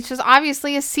that. It's just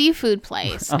obviously a seafood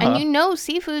place. And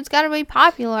seafood's got to be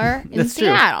popular in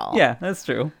Seattle. True. Yeah, that's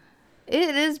true.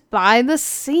 It is by the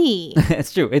sea.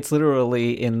 It's true. It's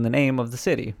literally in the name of the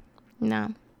city.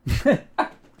 No.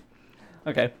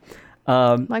 Okay.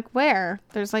 Like where?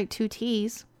 There's like 2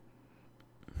 T's.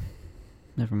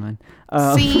 Never mind.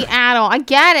 Seattle. I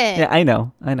get it. Yeah, I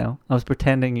know. I was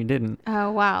pretending you didn't. Oh,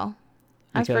 wow.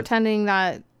 I was pretending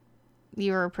that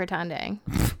you were pretending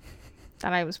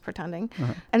that I was pretending.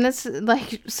 And this,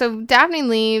 like, so Daphne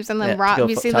leaves, and then Rob,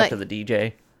 you see, talk like, to the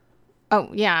DJ. Oh,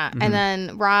 yeah. And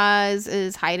then Roz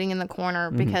is hiding in the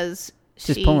corner because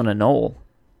she's pulling a Noel.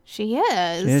 She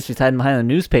is. She's hiding behind a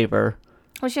newspaper.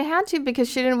 Well, she had to because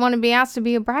she didn't want to be asked to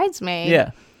be a bridesmaid.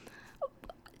 Yeah.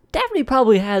 Daphne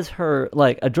probably has her,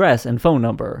 like, address and phone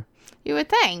number. You would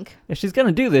think. If she's going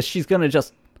to do this, she's going to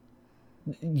just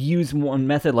use one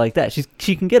method like that.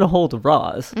 She can get a hold of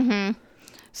Roz. Mm-hmm.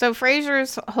 So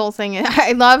Frasier's whole thing,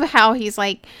 I love how he's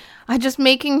like, I'm just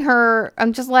letting her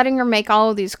make all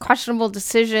of these questionable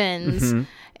decisions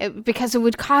because it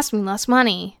would cost me less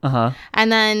money. Uh-huh.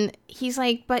 And then he's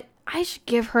like, but I should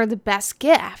give her the best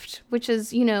gift, which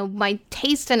is, my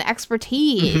taste and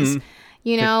expertise.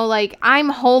 Like I'm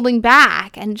holding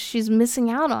back and she's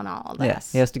missing out on all this. Yeah,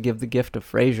 he has to give the gift of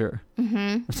Frasier.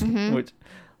 Which,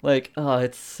 like, oh,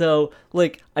 it's so,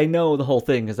 like, I know the whole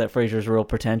thing is that Frasier's real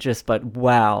pretentious, but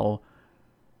wow.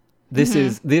 This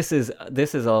is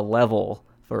a level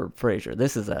for Frasier.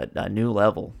 This is a new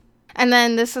level. And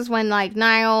then this is when, like,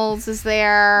 Niles is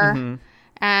there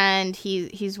and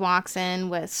he walks in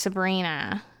with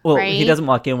Sabrina. Well, right? He doesn't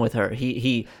walk in with her.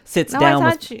 He sits down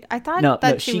with... I thought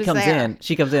that she was comes there. in.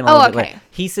 She comes in. Oh, okay.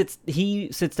 He sits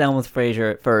down with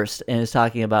Frasier at first and is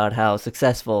talking about how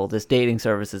successful this dating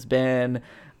service has been,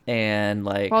 and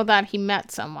like... Well, that he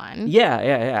met someone.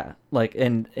 Yeah. Like,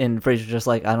 and Frasier's just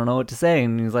like, I don't know what to say,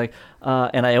 and he's like,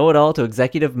 and I owe it all to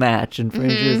Executive Match, and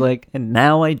Frasier's like, and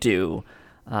now I do,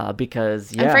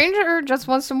 because And Frasier just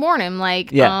wants to warn him, like,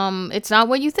 it's not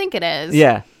what you think it is.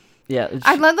 Yeah.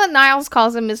 I love that Niles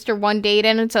calls him Mr. One Date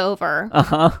and it's over.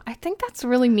 I think that's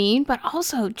really mean, but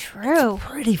also true. It's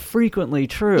pretty frequently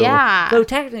true. Yeah. Though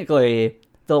technically,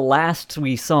 the last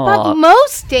we saw... But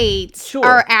most dates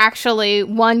are actually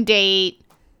one date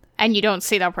and you don't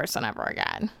see that person ever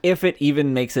again. If it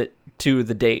even makes it to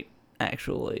the date,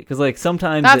 actually. Because, like,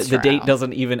 sometimes the date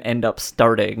doesn't even end up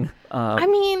starting. I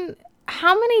mean...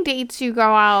 How many dates you go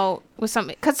out with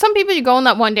somebody? Because some people you go on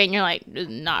that one date and you're like, it's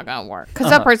not gonna work because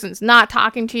that person's not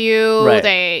talking to you. Right.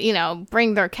 They,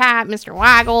 bring their cat, Mr.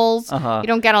 Waggles. You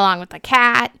don't get along with the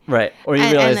cat. Right. Or you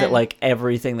realize that like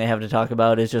everything they have to talk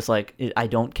about is just like, I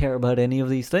don't care about any of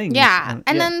these things. Yeah.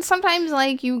 And then sometimes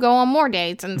like you go on more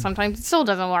dates and sometimes it still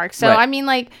doesn't work. So I mean,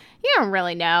 like, you don't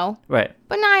really know. Right.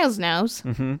 But Niles knows.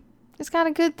 It's got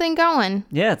a good thing going.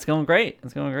 Yeah, it's going great.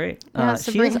 Yeah,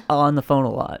 she's on the phone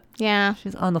a lot. Yeah.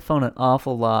 She's on the phone an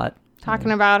awful lot. Talking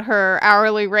about her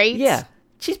hourly rates. Yeah.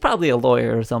 She's probably a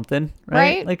lawyer or something,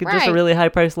 right? Like just a really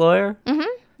high-priced lawyer.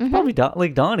 Probably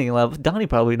like Donnie. Donnie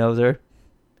probably knows her.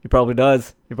 He probably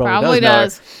does. He probably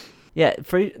does. Yeah.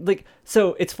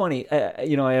 So it's funny.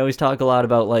 I always talk a lot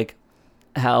about like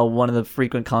how one of the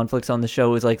frequent conflicts on the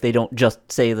show is like they don't just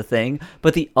say the thing,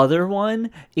 but the other one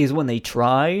is when they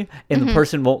try and the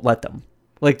person won't let them.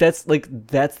 That's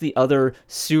the other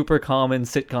super common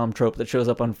sitcom trope that shows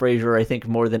up on Frasier, I think,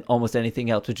 more than almost anything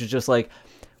else, which is just like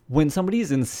when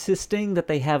somebody's insisting that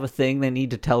they have a thing they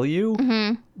need to tell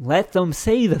you, let them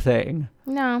say the thing.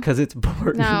 No, because it's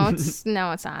important. No, it's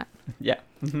not. Yeah.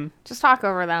 Just talk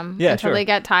over them until they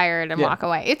get tired and walk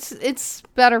away. It's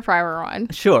better for everyone.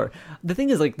 Sure. The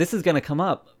thing is, like, this is going to come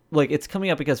up. Like, it's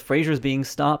coming up because Frasier's being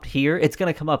stopped here. It's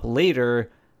going to come up later.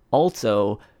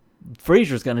 Also,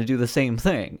 Frasier's going to do the same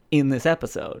thing in this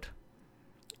episode.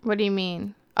 What do you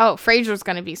mean? Oh, Frasier's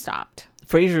going to be stopped.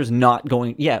 Frasier's not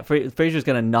going... Yeah, Frasier's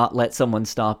going to not let someone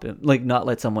stop him. Like, not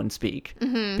let someone speak.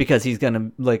 Because he's going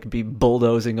to, like, be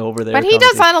bulldozing over there. But he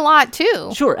does that a lot,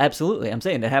 too. Sure, absolutely. I'm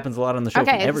saying it happens a lot on the show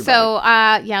from everybody. So,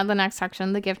 the next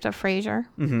section, The Gift of Frasier,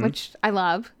 which I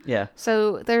love. Yeah.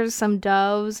 So, there's some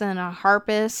doves and a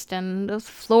harpist and the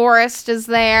florist is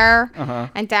there.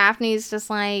 And Daphne's just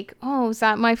like, oh, is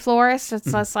that my florist?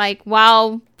 It's just like,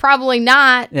 well, probably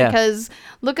not. Yeah. Because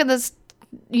look at this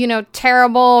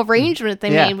terrible arrangement they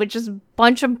made with just a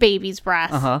bunch of baby's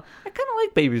breath. I kind of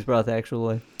like baby's breath,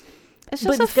 actually. It's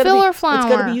just a filler flower.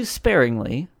 It's got to be used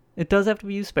sparingly. It does have to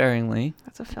be used sparingly.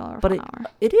 That's a filler flower.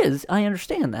 It is. I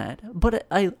understand that. But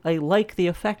I like the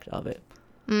effect of it.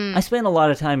 I spent a lot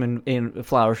of time in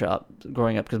flower shop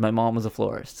growing up because my mom was a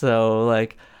florist. So,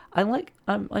 like, I like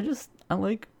a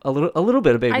little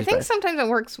bit of baby's breath. I think sometimes it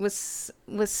works with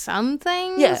some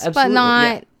things, yeah, absolutely, but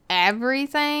not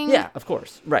everything. Yeah, of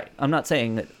course. Right. I'm not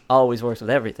saying that always works with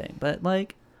everything, but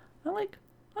like I like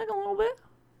a little bit,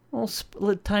 a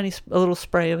little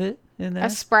spray of it in there. A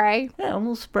spray. Yeah, a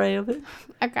little spray of it.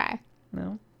 Okay.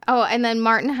 No. Oh, and then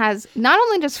Martin has not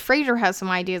only does Frasier has some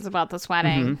ideas about this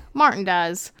wedding, Martin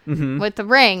does with the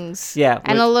rings. Yeah,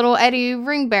 and a little Eddie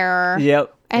ring bearer.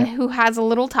 Yep. And who has a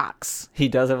little tux. He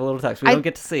does have a little tux. We don't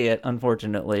get to see it,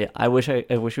 unfortunately. I wish we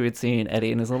had seen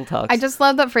Eddie in his little tux. I just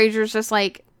love that Frasier's just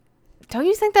like, don't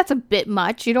you think that's a bit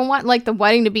much? You don't want, like, the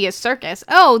wedding to be a circus.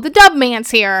 Oh, the dub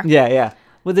man's here. Yeah.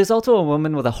 Well, there's also a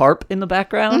woman with a harp in the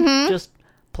background, just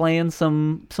playing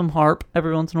some harp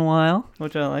every once in a while,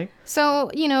 which I like. So,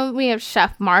 we have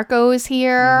Chef Marco's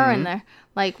here, and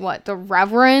the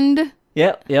Reverend.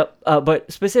 Yep.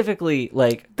 But specifically,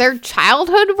 like, their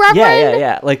childhood Reverend?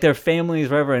 Yeah. Like, their family's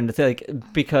Reverend. It's like,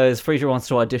 because Frasier wants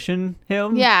to audition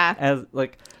him. Yeah. As,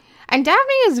 like... And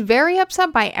Daphne is very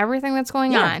upset by everything that's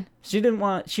going on. She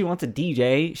wants a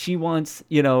DJ. She wants,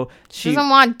 she doesn't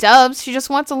want dubs. She just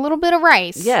wants a little bit of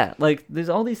rice. Yeah, like, there's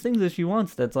all these things that she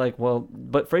wants that's like, well,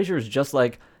 but Frasier's just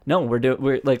like, no,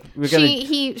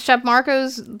 Chef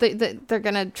Marco's, they're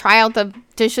gonna try out the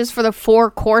dishes for the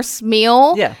 4-course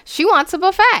meal. Yeah. She wants a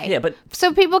buffet. Yeah, but...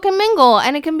 so people can mingle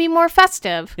and it can be more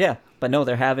festive. Yeah. But no,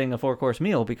 they're having a 4-course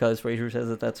meal because Frasier says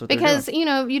that that's what they're doing. Because,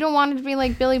 you don't want it to be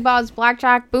like Billy Bob's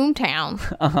Blackjack Boomtown.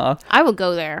 Uh-huh. I would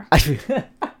go there.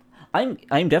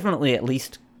 I'm definitely at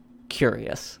least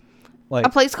curious. Like, a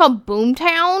place called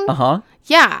Boomtown? Uh-huh.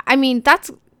 Yeah, I mean, that's...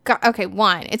 okay,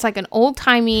 one, it's like an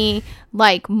old-timey,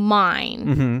 like, mine.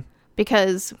 Mm-hmm.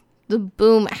 Because the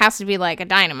boom has to be like a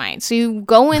dynamite. So you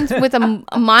go in with a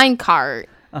mine cart.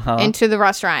 Into the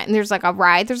restaurant, and there's like a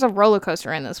ride. There's a roller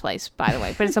coaster in this place, by the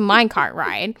way, but it's a minecart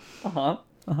ride.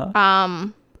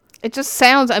 It just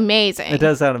sounds amazing. It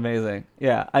does sound amazing.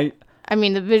 Yeah, I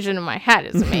mean, the vision in my head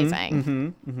is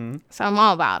amazing. So I'm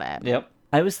all about it. Yep.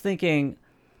 I was thinking,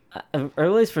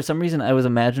 earlier for some reason, I was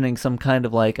imagining some kind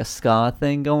of like a ska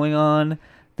thing going on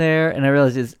there, and I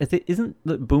realized isn't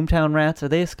the Boomtown Rats? Are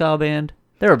they a ska band?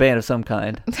 They're a band of some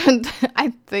kind.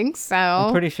 I think so.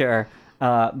 I'm pretty sure.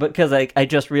 But because I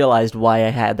just realized why I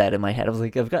had that in my head. I was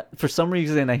like, for some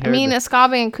reason I heard... a ska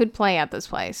band could play at this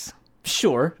place.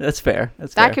 Sure, that's fair.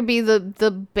 That could be the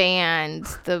band,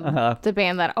 the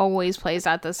band that always plays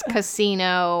at this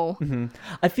casino. Mm-hmm.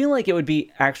 I feel like it would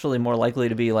be actually more likely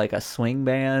to be like a swing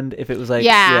band if it was like...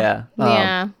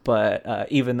 Yeah. But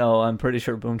even though I'm pretty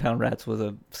sure Boomtown Rats was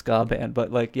a ska band,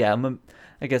 but like, yeah,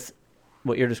 I guess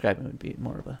what you're describing would be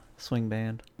more of a swing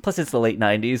band. Plus, it's the late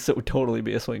 90s, so it would totally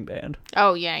be a swing band.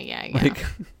 Oh, yeah.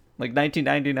 Like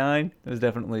 1999, there was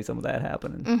definitely some of that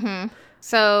happening. Mm-hmm.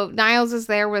 So Niles is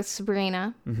there with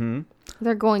Sabrina. Mm-hmm.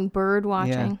 They're going bird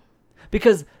watching. Yeah.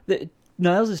 Because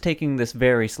Niles is taking this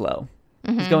very slow.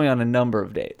 Mm-hmm. He's going on a number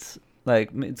of dates. Like,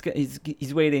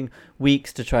 he's waiting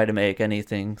weeks to try to make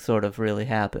anything sort of really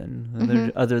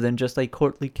happen, other than just a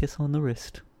courtly kiss on the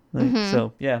wrist.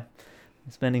 So, yeah.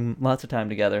 Spending lots of time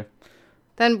together.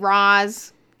 Then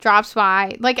Roz drops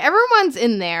by. Like, everyone's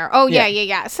in there. Oh,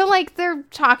 yeah. So, like, they're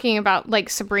talking about, like,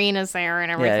 Sabrina's there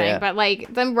and everything. Yeah. But,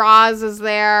 like, then Roz is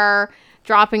there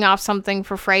dropping off something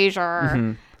for Frasier.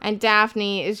 Mm-hmm. And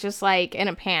Daphne is just, like, in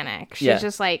a panic. She's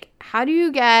just like, how do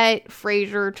you get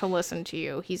Frasier to listen to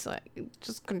you? He's, like,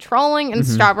 just controlling and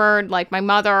stubborn. Like, my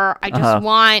mother, I just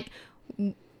want...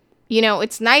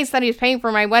 it's nice that he's paying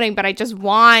for my wedding, but I just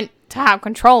want to have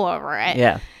control over it.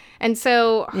 Yeah. And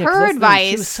so her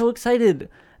advice... She was so excited.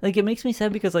 Like, it makes me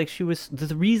sad because, like,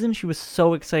 the reason she was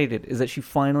so excited is that she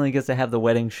finally gets to have the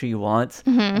wedding she wants,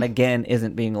 and again,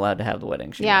 isn't being allowed to have the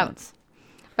wedding she wants.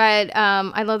 But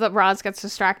I love that Roz gets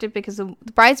distracted because the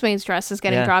bridesmaid's dress is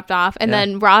getting dropped off, and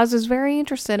then Roz is very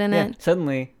interested in it.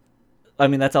 Suddenly, I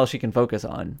mean, that's all she can focus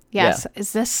on. Yes. Yeah.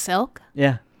 Is this silk?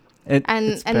 Yeah.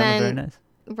 It's then very nice.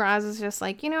 Roz is just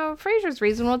like, Frasier's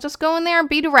reasonable. Just go in there and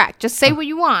be direct. Just say what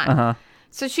you want. Uh-huh.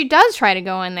 So she does try to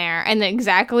go in there, and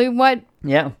exactly what...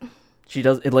 Yeah. She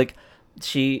does.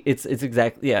 It's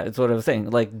exactly... Yeah, it's what I was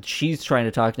saying. Like, she's trying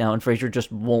to talk now, and Frasier just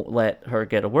won't let her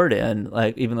get a word in,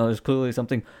 like, even though there's clearly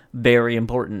something very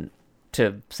important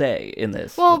to say in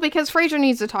this. Well, because Frasier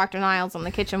needs to talk to Niles in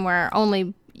the kitchen where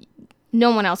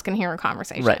no one else can hear a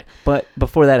conversation. Right. But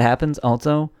before that happens,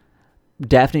 also...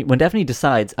 when Daphne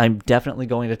decides I'm definitely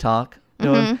going to talk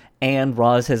to him, and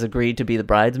Roz has agreed to be the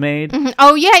bridesmaid. Mm-hmm.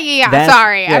 Oh yeah.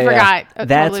 Sorry, I forgot. I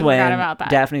That's totally when forgot about that.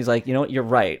 Daphne's like, you know what, you're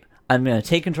right. I'm gonna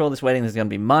take control of this wedding. This is gonna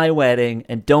be my wedding,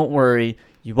 and don't worry,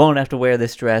 you won't have to wear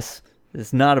this dress.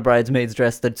 It's not a bridesmaid's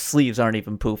dress. The sleeves aren't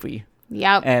even poofy.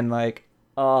 Yep. And like,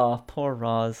 oh, poor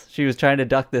Roz. She was trying to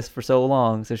duck this for so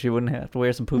long, so she wouldn't have to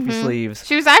wear some poofy sleeves.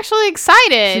 She was actually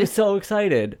excited. She was so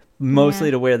excited, mostly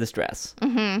to wear this dress.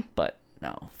 Mm-hmm. But.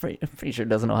 No, Frasier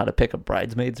doesn't know how to pick a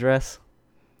bridesmaid's dress.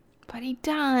 But he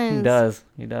does.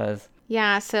 He does.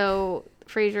 Yeah, so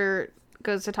Frasier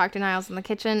goes to talk to Niles in the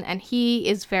kitchen, and he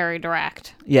is very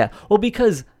direct. Yeah, well,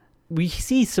 because we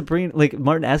see Sabrina, like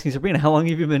Martin asking Sabrina, how long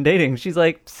have you been dating? She's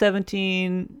like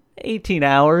 18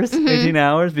 hours, 18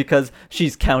 hours, because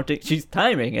she's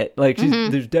timing it. Like,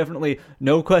 there's definitely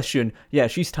no question. Yeah,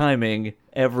 she's timing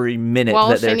every minute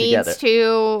that they're together. Well, she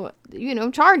needs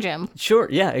to, charge him. Sure,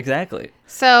 yeah, exactly.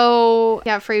 So,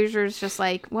 yeah, Frasier's just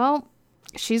like, well,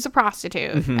 she's a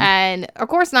prostitute. And, of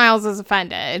course, Niles is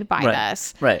offended by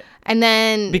this. Right. And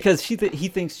then... Because he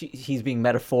thinks he's being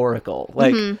metaphorical.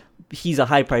 Like, he's a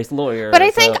high-priced lawyer. But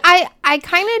I think I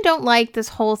kind of don't like this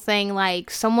whole thing, like,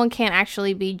 someone can't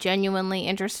actually be genuinely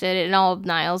interested in all of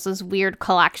Niles' weird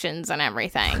collections and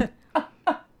everything.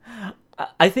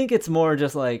 I think it's more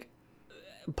just, like,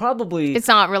 probably... It's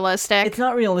not realistic. It's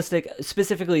not realistic,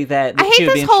 specifically that I hate she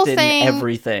would this be whole interested thing. in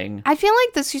everything. I feel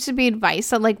like this used to be advice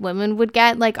that, like, women would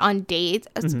get, like, on dates,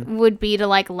 would be to,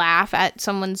 like, laugh at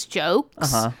someone's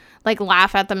jokes. Like,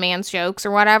 laugh at the man's jokes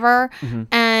or whatever.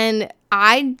 And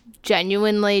I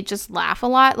genuinely just laugh a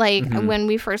lot. Like, when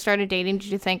we first started dating,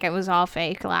 did you think it was all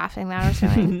fake laughing that I was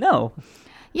doing? No.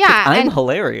 Yeah. I'm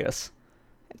hilarious.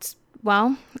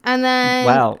 Well, and then...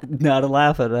 Wow, not a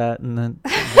laugh at that. And then...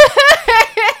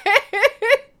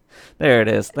 There it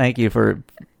is. Thank you for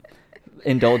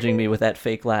indulging me with that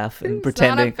fake laugh and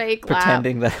pretending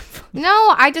that.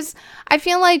 No, I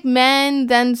feel like men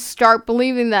then start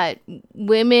believing that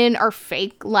women are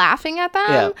fake laughing at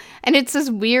them, and it's this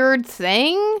weird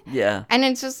thing. Yeah, and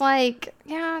it's just like,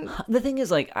 yeah. The thing is,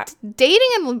 like,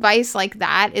 dating advice like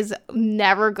that is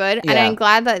never good, and I'm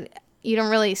glad that you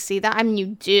don't really see that. I mean, you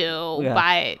do,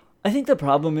 but. I think the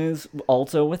problem is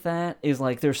also with that is,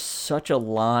 like, there's such a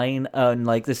line and,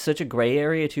 like, there's such a gray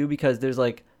area too, because there's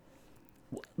like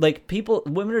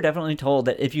women are definitely told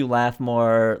that if you laugh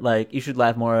more, like, you should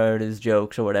laugh more at his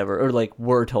jokes or whatever, or like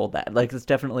we're told that, like, it's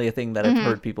definitely a thing that I've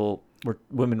heard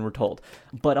women were told.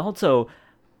 But also,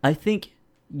 I think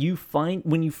you find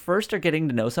when you first start getting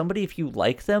to know somebody, if you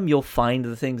like them, you'll find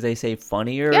the things they say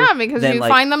funnier. Yeah, because you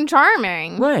find them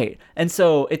charming. Right. And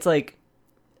so it's like,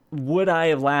 would I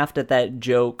have laughed at that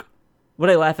joke? Would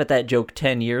I laugh at that joke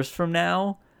 10 years from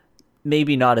now?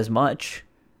 Maybe not as much.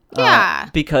 Yeah.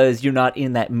 Because you're not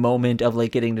in that moment of,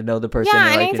 like, getting to know the person.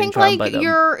 Yeah, and I think, like,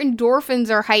 your endorphins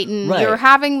are heightened. Right. You're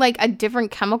having, like, a different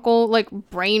chemical, like,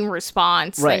 brain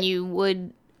response than you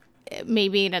would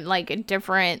maybe in, like, a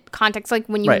different context, like,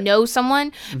 when you know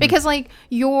someone. Because, like,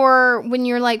 when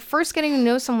you're, like, first getting to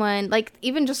know someone, like,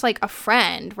 even just, like, a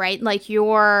friend, right? Like,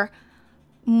 you're...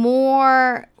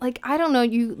 more like, I don't know,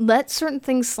 you let certain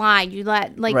things slide, you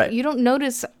let, like, you don't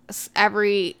notice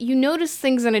you notice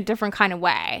things in a different kind of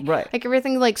way, right? Like,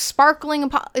 everything, like, sparkling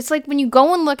and it's like when you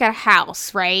go and look at a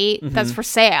house, right, that's for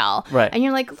sale, and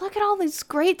you're like, look at all this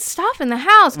great stuff in the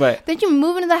house, then you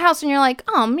move into the house and you're like,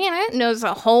 oh man, I didn't know there's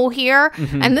a hole here,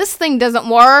 and this thing doesn't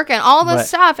work, and all this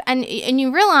stuff, and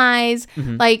you realize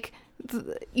like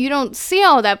you don't see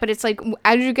all that, but it's like,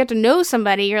 as you get to know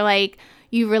somebody, you're like,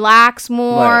 you relax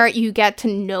more, you get to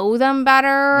know them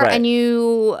better, and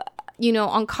you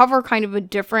uncover kind of a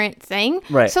different thing.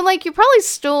 Right. So, like, you probably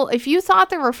still, if you thought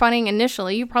they were funny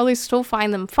initially, you probably still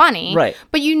find them funny. Right.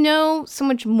 But you know so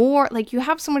much more, like, you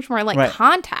have so much more, like,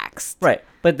 context. Right.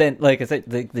 But then, like I said,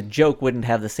 the joke wouldn't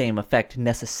have the same effect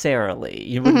necessarily.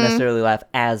 You wouldn't necessarily laugh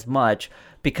as much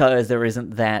because there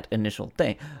isn't that initial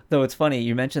thing. Though it's funny,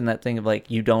 you mentioned that thing of,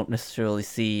 like, you don't necessarily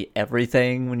see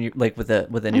everything when you, like, with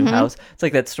a new house. It's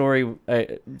like that story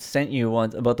I sent you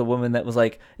once about the woman that was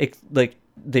like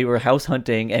they were house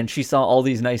hunting and she saw all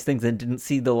these nice things and didn't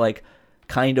see the, like,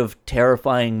 kind of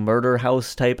terrifying murder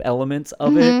house type elements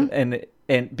of it,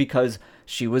 and because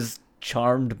she was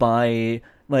charmed by,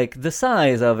 like, the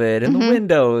size of it and the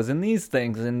windows and these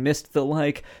things, and missed the,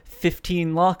 like,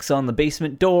 15 locks on the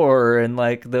basement door, and,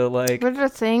 like, the, like... Were there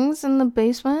things in the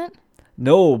basement?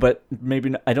 No, but maybe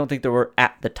not, I don't think there were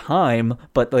at the time,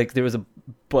 but, like, there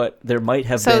might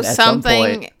have been at some point. So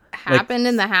something happened, like,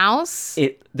 in the house?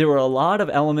 There were a lot of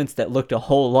elements that looked a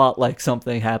whole lot like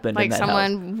something happened in that house. Like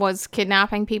someone was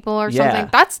kidnapping people or something?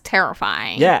 That's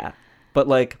terrifying. Yeah, but,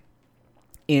 like...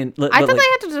 I thought they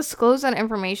had to disclose that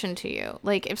information to you.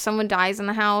 Like, if someone dies in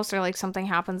the house or, like, something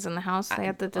happens in the house, they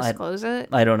have to disclose it.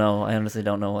 I don't know. I honestly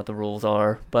don't know what the rules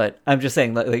are. But I'm just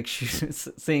saying, like, she's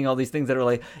seeing all these things that are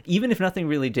like, even if nothing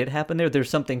really did happen there's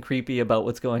something creepy about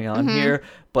what's going on here.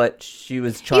 But she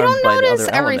was charmed by the other elements. You don't notice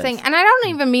everything. And I don't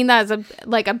even mean that as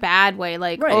a bad way.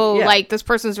 Like, like, this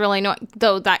person's really not...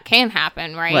 Though that can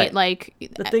happen, right? Like...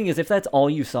 The thing is, if that's all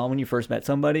you saw when you first met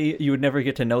somebody, you would never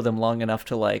get to know them long enough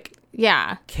to, like...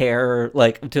 care,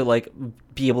 like, to, like,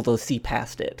 be able to see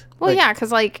past it. Well, like,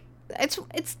 because, like,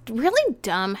 it's really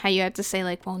dumb how you have to say,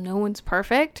 like, well, no one's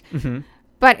perfect.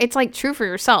 But it's like true for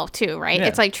yourself too, right? Yeah.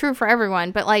 It's like true for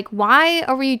everyone. But like, why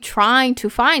are we trying to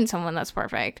find someone that's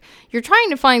perfect? You're trying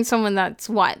to find someone that's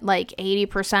what, like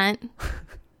 80%?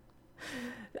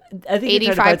 I think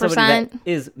 85% that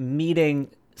is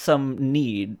meeting some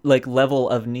need, like level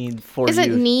of need for you. Is it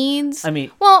needs? I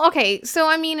mean, well, okay. So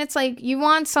I mean, it's like you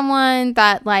want someone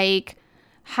that like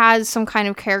has some kind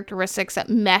of characteristics that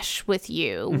mesh with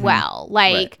you well,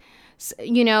 like. Right.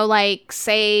 You know, like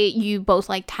say you both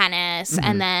like tennis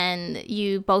and then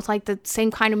you both like the same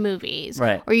kind of movies,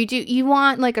 right? Or you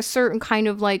want like a certain kind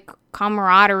of like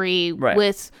camaraderie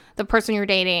with the person you're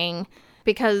dating,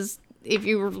 because if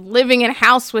you're living in a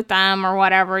house with them or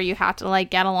whatever, you have to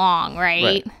like get along,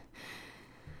 right?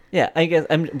 Yeah, I guess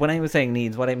when I was saying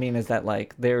needs, what I mean is that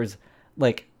like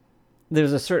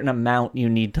there's a certain amount you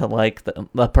need to like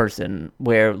the person,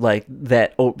 where like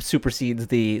that supersedes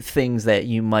the things that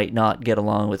you might not get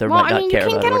along with or might not care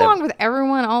about. You can't get along with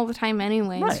everyone all the time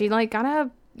anyways. Right. You like gotta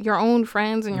have your own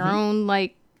friends and your own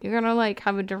like, you're gonna like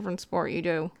have a different sport you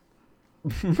do.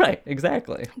 Right,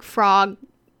 exactly. Frog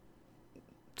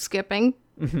skipping.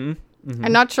 I'm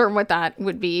not sure what that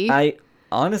would be.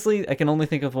 Honestly, I can only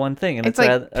think of one thing, and it's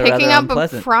like picking up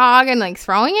unpleasant. A frog and like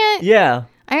throwing it. Yeah.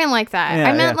 I didn't like that. Yeah,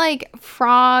 I meant like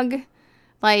frog,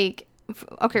 like,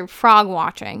 okay, frog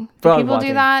watching. Do people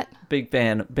do that? Big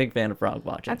fan of frog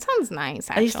watching. That sounds nice,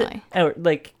 actually.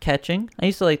 Like catching. I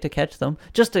used to like to catch them,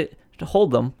 just to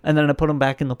hold them, and then I put them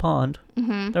back in the pond.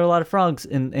 There were a lot of frogs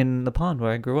in the pond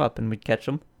where I grew up, and we'd catch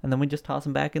them, and then we'd just toss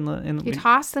them back in the... You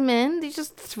toss them in? You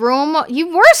just throw them...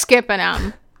 You were skipping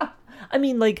them. I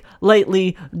mean, like,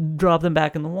 lightly drop them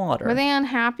back in the water. Were they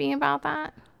unhappy about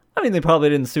that? I mean, they probably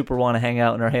didn't super want to hang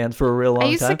out in our hands for a real long time.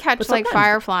 I used to catch, like,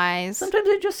 fireflies. Sometimes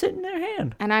they just sit in their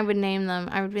hand. And I would name them.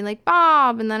 I would be like,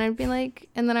 Bob. And then I'd be like...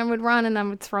 And then I would run and I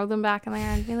would throw them back in the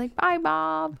air and be like, bye,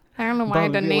 Bob. I don't know why I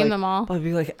didn't name them all. Bob would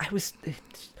be like, I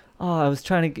was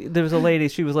trying to... There was a lady.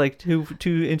 She was, like, two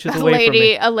inches away from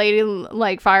me. A lady,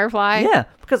 like, firefly? Yeah,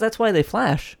 because that's why they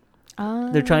flash.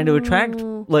 Oh. They're trying to attract,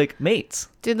 like, mates.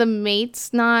 Do the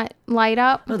mates not light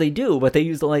up? No, they do, but they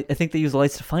use the light. I think they use the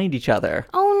lights to find each other.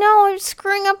 Oh no, I'm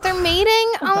screwing up their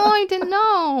mating? Oh, I didn't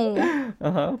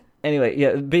know. Anyway,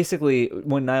 yeah, basically,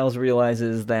 when Niles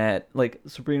realizes that, like,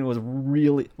 Sabrina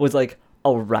was like,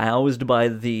 aroused by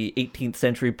the 18th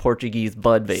century Portuguese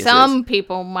bud vases. Some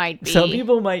people might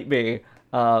be.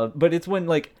 But it's when,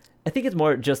 like, I think it's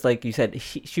more just like you said,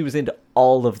 she was into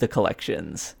all of the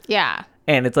collections. Yeah.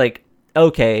 And it's like,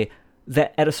 okay,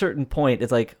 that at a certain point,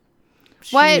 it's like,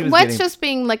 what's just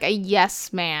being like a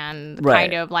yes man,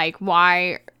 kind of like,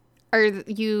 why are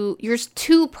you're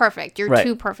too perfect. You're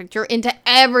too perfect. You're into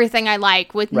everything I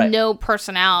like with no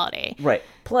personality. Right.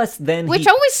 Plus then which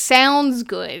always sounds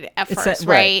good at first,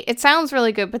 right? It sounds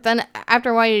really good, but then after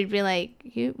a while you'd be like,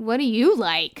 what do you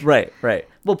like? Right.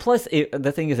 Well, plus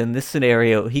the thing is, in this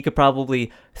scenario, he could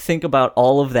probably think about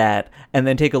all of that and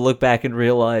then take a look back and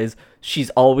realize she's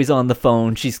always on the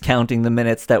phone. She's counting the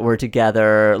minutes that we're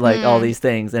together, like all these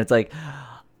things. And it's like,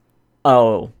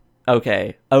 oh,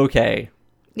 okay.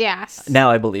 Yes.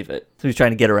 Now I believe it. So he's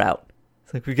trying to get her out.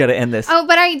 It's like, we got to end this. Oh,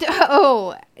 but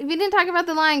we didn't talk about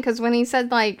the line, because when he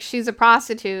said, like, she's a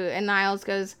prostitute, and Niles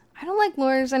goes, I don't like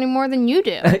lawyers any more than you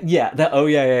do. Yeah.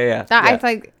 Yeah. I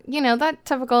think, that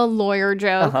typical lawyer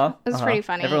joke. It's pretty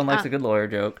funny. Everyone likes a good lawyer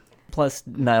joke. Plus,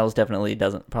 Niles definitely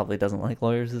doesn't like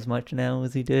lawyers as much now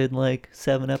as he did, like,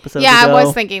 7 episodes ago. Yeah, I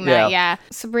was thinking that, yeah.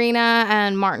 Sabrina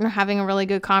and Martin are having a really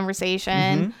good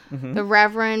conversation. The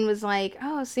Reverend was like,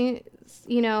 oh, see,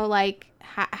 like,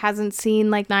 hasn't seen,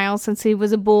 like, Niles since he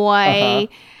was a boy.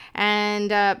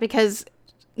 And because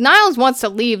Niles wants to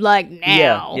leave, like,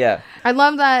 now. Yeah. I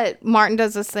love that Martin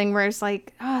does this thing where it's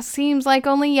like, seems like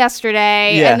only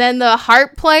yesterday. Yeah. And then the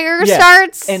harp player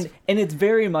starts. And it's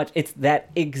very much, it's that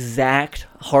exact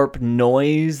harp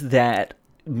noise that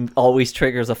always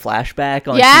triggers a flashback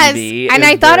on TV. And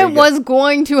I thought it was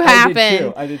going to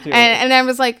happen. I did too. And I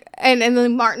was like, and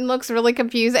then Martin looks really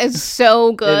confused. It's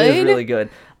so good. It is really good.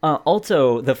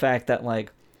 Also, the fact that,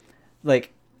 like,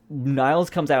 Niles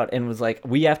comes out and was like,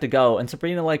 we have to go, and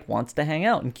Sabrina, like, wants to hang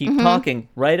out and keep talking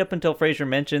right up until Frasier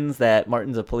mentions that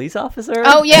Martin's a police officer.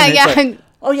 Oh yeah. Like,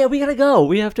 oh yeah, we gotta go.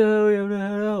 We have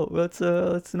to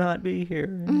let's not be here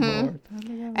anymore.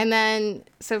 And then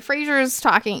so Frasier's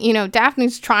talking,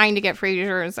 Daphne's trying to get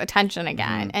Frasier's attention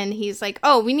again, and he's like,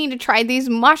 oh, we need to try these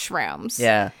mushrooms.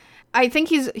 Yeah. I think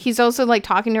he's also, like,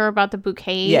 talking to her about the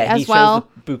bouquet he as well. shows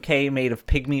the bouquet made of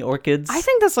pygmy orchids. I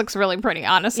think this looks really pretty,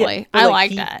 honestly. I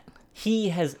like that.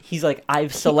 He's like,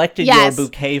 I've selected your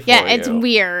bouquet for you. Yeah, it's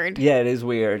weird. Yeah, it is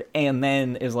weird. And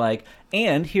then is like,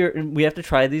 And here we have to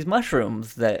try these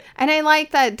mushrooms that. And I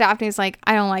like that Daphne's like,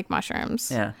 I don't like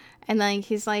mushrooms. Yeah. And like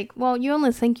he's like, well, you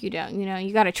only think you don't. You know,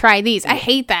 you got to try these. I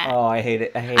hate that. Oh, I hate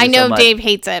it. I know so much. Dave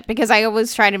hates it because I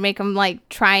always try to make him like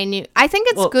try new. I think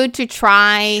it's good to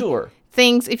try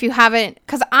things if you haven't.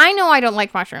 Because I know I don't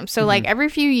like mushrooms. So like every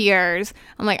few years,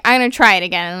 I'm like, I'm gonna try it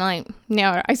again. And I'm like,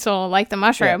 no, I still like the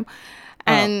mushroom.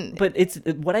 Yeah. And but it's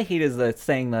what I hate is that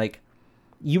saying like,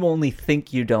 you only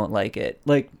think you don't like it.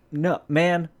 Like, no,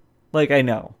 man. Like, I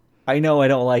know I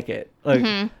don't like it.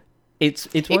 Like, it's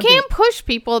you can't push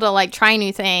people to like try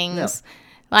new things.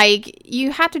 No. Like,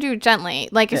 you have to do it gently.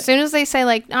 Like, as soon as they say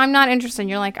like, I'm not interested,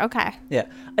 you're like, okay. Yeah.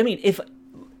 I mean, if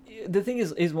the thing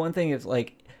is one thing is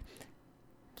like,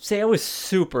 say I was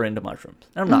super into mushrooms.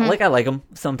 I'm not like, I like them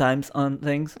sometimes on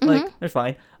things. Like, they're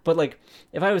fine. But like,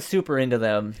 if I was super into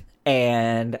them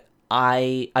and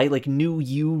I like knew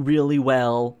you really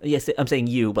well. Yes, I'm saying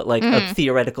you, but like a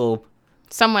theoretical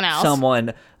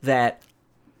someone that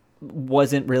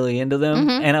wasn't really into them,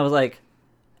 and I was like,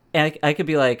 and I could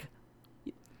be like,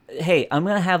 hey, I'm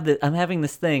having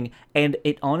this thing, and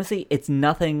it honestly, it's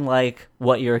nothing like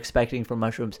what you're expecting from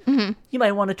mushrooms. You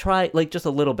might want to try like just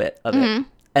a little bit of it,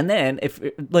 and then if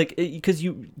like, because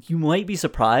you might be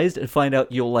surprised and find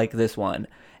out you'll like this one,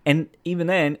 and even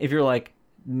then, if you're like,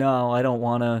 no, I don't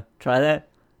want to try that.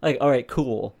 Like, all right,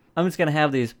 cool. I'm just going to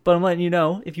have these, but I'm letting you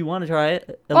know if you want to try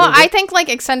it. Well, I think like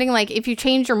extending, like if you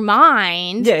change your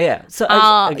mind. Yeah. So,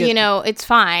 I guess, you know, it's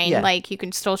fine. Yeah. Like you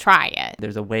can still try it.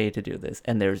 There's a way to do this,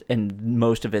 and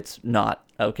most of it's not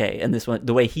okay. And this one,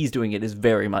 the way he's doing it is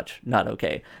very much not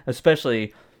okay.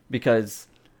 Especially because,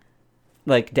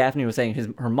 like Daphne was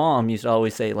saying, her mom used to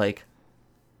always say like,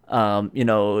 you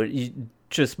know,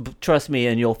 just trust me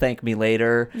and you'll thank me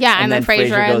later. Yeah, and then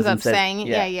Frasier ends up saying,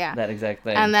 yeah, that exact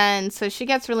thing. And then, so she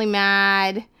gets really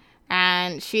mad,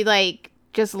 and she, like,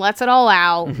 just lets it all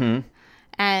out.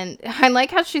 And I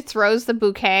like how she throws the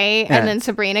bouquet, and then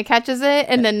Sabrina catches it,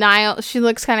 and then Niles, she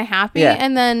looks kind of happy,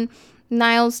 and then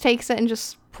Niles takes it and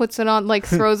just puts it on, like,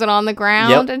 throws it on the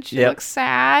ground, and she looks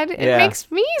sad. It makes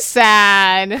me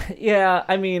sad. Yeah,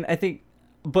 I mean, I think,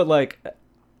 but, like...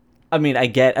 I mean, I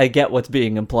get what's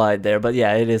being implied there, but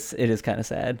yeah, it is kind of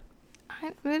sad.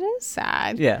 It is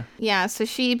sad. Yeah. Yeah, so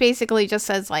she basically just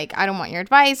says, like, I don't want your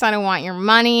advice, I don't want your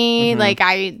money, like,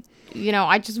 I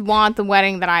just want the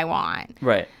wedding that I want.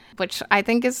 Right. Which I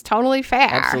think is totally fair.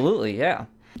 Absolutely, yeah.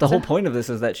 The whole point of this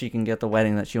is that she can get the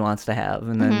wedding that she wants to have,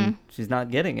 and then she's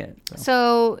not getting it.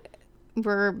 So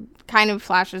we're kind of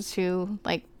flashes to,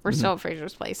 like, we're still at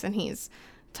Frasier's place, and Frasier's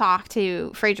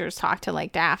talked to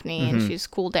like Daphne and she's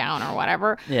cooled down or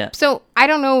whatever. Yeah. So I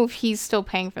don't know if he's still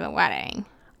paying for the wedding.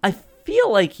 I feel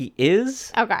like he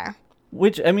is. Okay.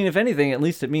 Which, I mean, if anything, at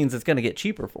least it means it's going to get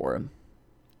cheaper for him.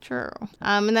 True.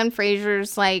 And then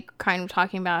Frasier's like kind of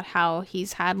talking about how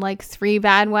he's had like 3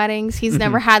 bad weddings. He's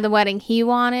never had the wedding he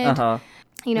wanted.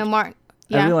 You know, Mark.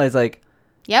 Yeah. I realize like.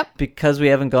 Yep. Because we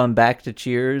haven't gone back to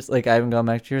Cheers. Like I haven't gone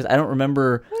back to Cheers. I don't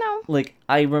remember. No. Like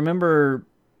I remember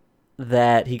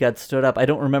that he got stood up. I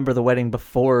don't remember the wedding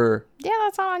before. Yeah,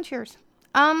 that's not on Cheers.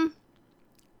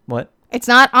 What? It's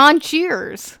not on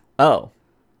Cheers. Oh.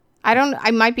 I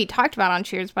might be talked about on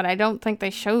Cheers, but I don't think they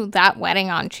showed that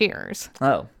wedding on Cheers.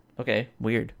 Oh, okay.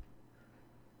 Weird.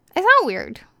 It's not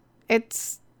weird.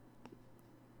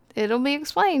 It'll be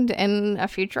explained in a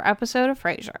future episode of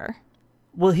Frasier.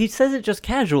 Well, he says it just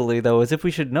casually, though, as if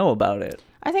we should know about it.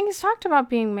 I think he's talked about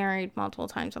being married multiple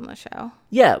times on the show.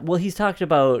 Yeah, well, he's talked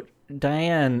about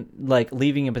Diane, like,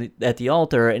 leaving him at the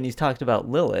altar, and he's talked about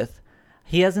Lilith.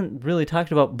 He hasn't really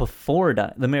talked about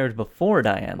the marriage before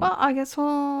Diane. Well, I guess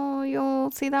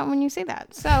you'll see that when you see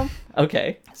that. So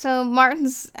okay. So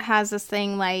Martin's has this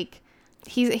thing, like,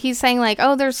 he's saying, like,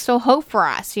 oh, there's still hope for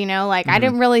us, you know? Like, I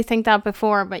didn't really think that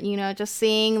before, but, you know, just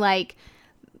seeing, like...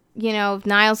 You know, if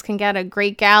Niles can get a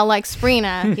great gal like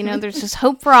Sabrina, you know, there's just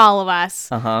hope for all of us.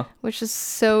 Which is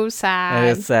so sad.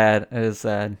 It is sad. It is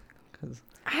sad.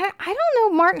 I don't know.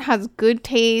 Martin has good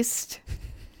taste.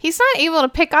 He's not able to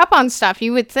pick up on stuff,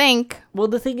 you would think. Well,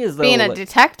 the thing is, though... Being a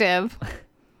detective.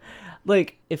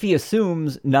 Like, if he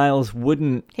assumes Niles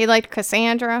wouldn't... He liked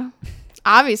Cassandra.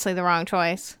 Obviously the wrong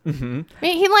choice. I mean,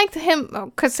 he liked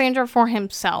Cassandra for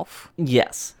himself.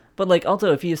 Yes. But, like,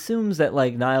 also, if he assumes that,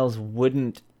 like, Niles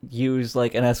wouldn't use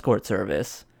like an escort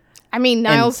service. I mean,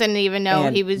 Niles didn't even know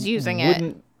he was using it.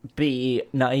 Wouldn't be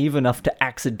naive enough to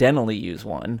accidentally use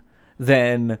one,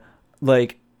 then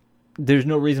like there's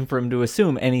no reason for him to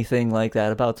assume anything like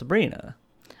that about Sabrina.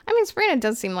 I mean, Sabrina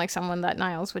does seem like someone that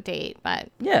Niles would date,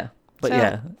 but yeah,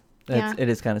 it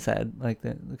is kind of sad, like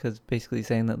that, because basically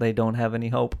saying that they don't have any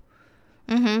hope.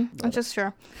 Which is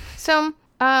true. So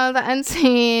The end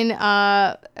scene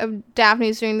of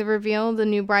Daphne's doing the reveal, the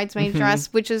new bridesmaid dress,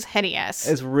 which is hideous.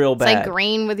 It's real bad. It's like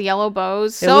green with yellow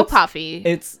bows. So puffy.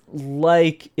 It's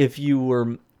like if you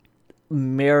were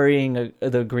marrying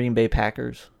the Green Bay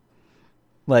Packers.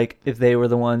 Like if they were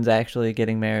the ones actually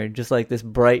getting married. Just like this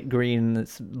bright green,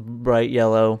 this bright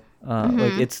yellow.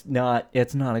 Like it's not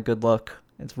a good look.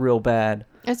 It's real bad.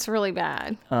 It's really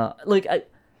bad.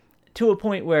 To a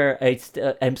point where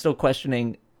I'm still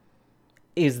questioning,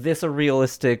 is this a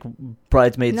realistic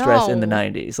bridesmaid's dress in the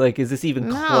 90s? Like, is this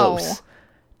even close?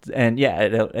 And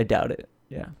yeah, I doubt it.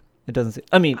 Yeah. It doesn't seem,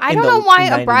 I mean, I don't know why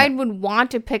a bride would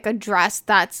want to pick a dress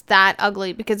that's that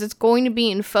ugly, because it's going to be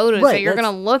in photos that you're going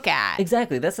to look at.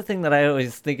 Exactly. That's the thing that I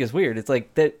always think is weird. It's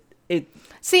like that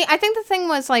See, I think the thing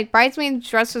was like bridesmaid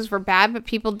dresses were bad, but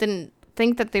people didn't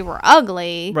think that they were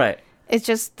ugly. Right. It's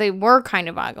just they were kind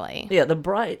of ugly. Yeah, the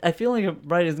bride, I feel like a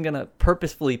bride isn't going to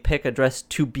purposefully pick a dress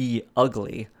to be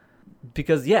ugly.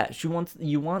 Because, yeah,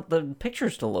 you want the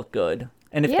pictures to look good.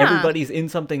 And if everybody's in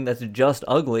something that's just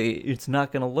ugly, it's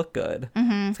not going to look good.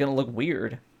 Mm-hmm. It's going to look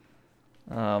weird.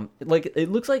 It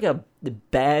looks like a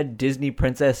bad Disney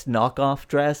princess knockoff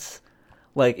dress,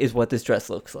 is what this dress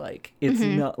looks like. It's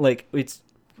not,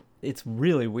 it's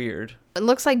really weird. It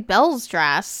looks like Belle's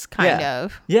dress, kind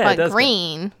of. Yeah, but it does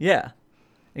green. Yeah,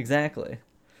 exactly.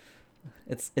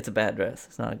 It's a bad dress.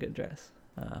 It's not a good dress.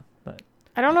 But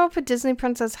I don't know if a Disney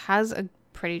princess has a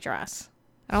pretty dress.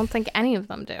 I don't think any of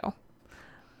them do.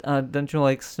 Don't you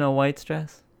like Snow White's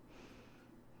dress?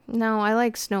 No, I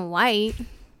like Snow White.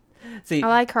 See, I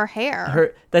like her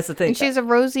hair. That's the thing. And she has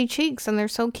rosy cheeks, and they're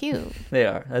so cute. They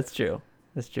are. That's true.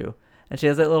 And she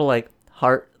has that little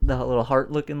heart, the little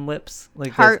heart-looking lips,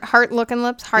 heart-looking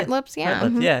lips, lips. Yeah.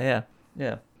 Heart lips.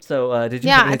 Yeah. So, did you?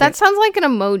 Yeah, that sounds like an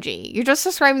emoji. You're just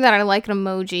describing that I like an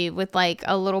emoji with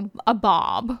a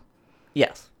bob.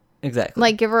 Yes, exactly.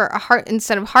 Like give her a heart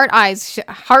instead of heart eyes,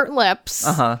 heart lips.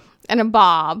 And a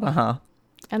bob.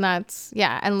 And that's,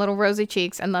 and little rosy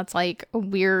cheeks. And that's like a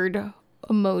weird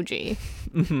emoji.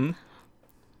 Mm-hmm.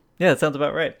 Yeah, that sounds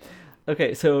about right.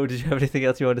 Okay, so did you have anything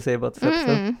else you wanted to say about this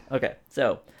episode? Okay,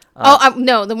 so.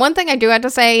 No, the one thing I do have to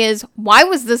say is, why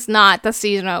was this not the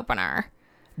season opener?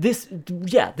 This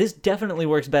definitely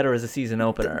works better as a season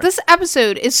opener. This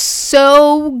episode is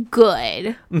so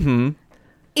good. Mm-hmm.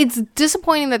 It's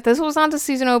disappointing that this was not the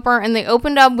season opener, and they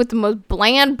opened up with the most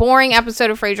bland, boring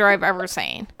episode of Frasier I've ever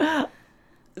seen.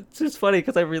 It's just funny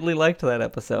because I really liked that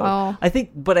episode. Oh.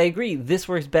 But I agree, this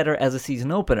works better as a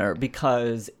season opener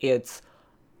because it's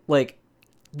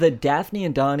the Daphne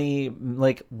and Donnie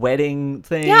wedding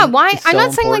thing. Yeah, why? I'm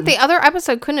not saying the other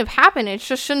episode couldn't have happened. It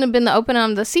just shouldn't have been the opening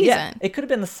of the season. Yeah, it could have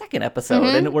been the second episode,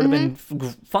 and it would have been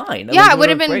fine. It would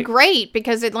have been great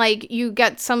because it you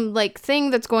get some thing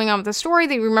that's going on with the story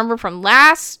that you remember from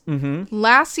last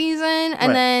season,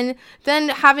 and then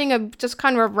having a just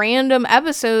kind of a random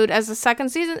episode as a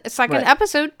second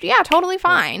episode. Yeah, totally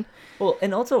fine. Right. Well,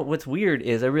 and also what's weird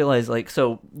is I realized,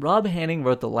 so Rob Hanning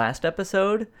wrote the last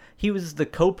episode. He was the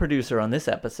co-producer on this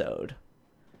episode.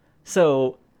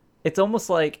 So it's almost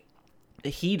like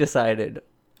he decided.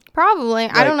 Probably.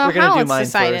 I don't know how it's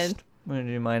decided. First. We're going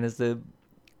to do mine as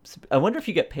I wonder if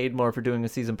you get paid more for doing a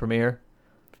season premiere.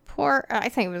 I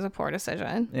think it was a poor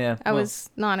decision. Yeah.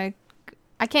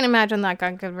 I can't imagine that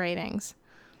got good ratings.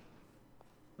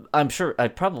 I'm sure I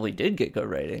probably did get good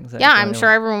ratings. Yeah, I'm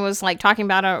sure everyone was talking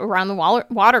about it around the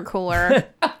water cooler.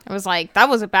 It was that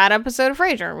was a bad episode of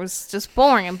Frasier. It was just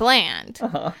boring and bland.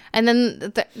 Uh-huh. And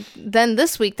then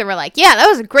this week they were like, yeah, that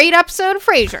was a great episode of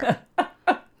Frasier.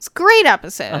 It's a great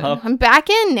episode. Uh-huh. I'm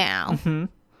back in now. Mm-hmm.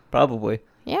 Probably.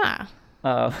 Yeah.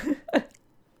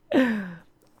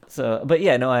 So, but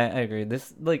yeah, no, I agree.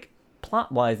 This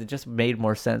plot-wise, it just made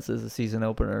more sense as a season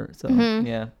opener. So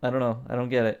yeah, I don't know. I don't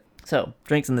get it. So,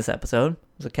 drinks in this episode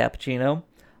was a cappuccino,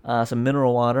 some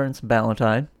mineral water, and some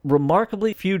Ballantine.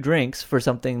 Remarkably few drinks for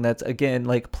something that's, again,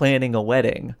 planning a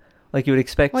wedding. You would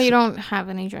expect... Well, you don't have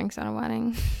any drinks at a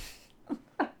wedding.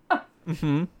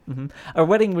 Our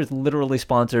wedding was literally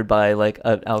sponsored by, an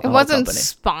alcohol company. It wasn't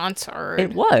sponsored.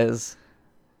 It was.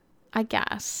 I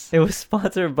guess. It was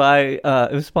sponsored by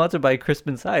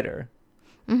Crispin Cider.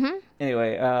 Mm-hmm.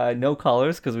 Anyway, no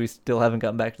callers because we still haven't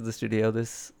gotten back to the studio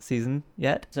this season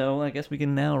yet. So I guess we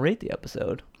can now rate the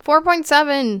episode.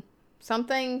 4.7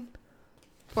 something.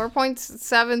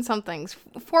 4.7 somethings.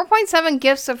 4.7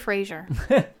 gifts of Frasier.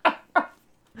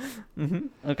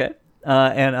 Okay.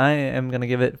 And I am going to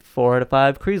give it 4 out of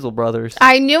 5 Kreisel Brothers.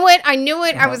 I knew it.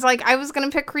 Uh-huh. I was I was going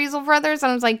to pick Kreisel Brothers,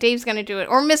 and I was like, Dave's going to do it.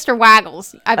 Or Mr.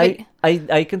 Waggles. I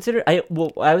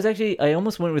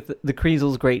almost went with the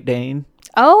Kreisels Great Dane.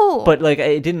 Oh. But,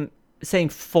 I didn't, saying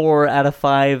 4 out of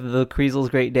 5, the Kriesel's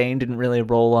Great Dane didn't really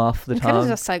roll off the You tongue. could have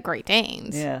just said Great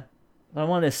Danes. Yeah. I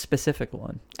want a specific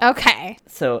one. Okay.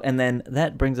 So, and then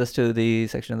that brings us to the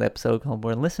section of the episode called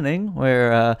We're Listening,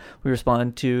 where we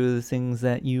respond to the things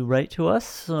that you write to us.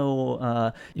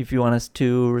 So, if you want us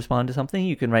to respond to something,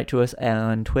 you can write to us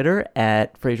on Twitter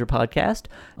at Frasier Podcast,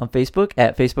 on Facebook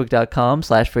at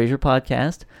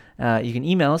facebook.com/FrasierPodcast. You can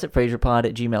email us at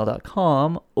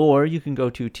FrasierPod@gmail.com, or you can go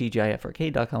to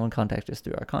tgifrk.com and contact us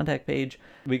through our contact page.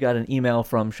 We got an email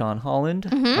from Sean Holland,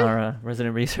 our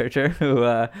resident researcher,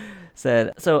 who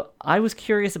said, so I was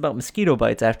curious about mosquito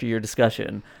bites after your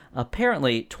discussion.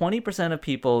 Apparently, 20% of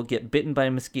people get bitten by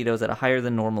mosquitoes at a higher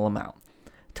than normal amount.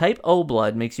 Type O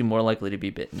blood makes you more likely to be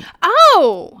bitten.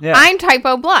 Oh, Yeah. I'm type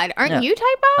O blood. Aren't you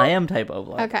type O? I am type O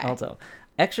blood. Okay. Also,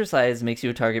 exercise makes you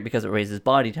a target because it raises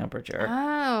body temperature.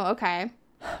 Oh, okay.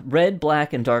 Red,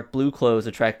 black, and dark blue clothes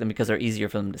attract them because they're easier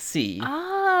for them to see.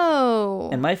 Oh.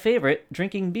 And my favorite,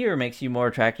 drinking beer makes you more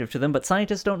attractive to them, but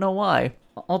scientists don't know why.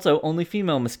 Also, only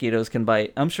female mosquitoes can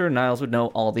bite. I'm sure Niles would know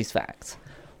all these facts.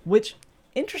 Which,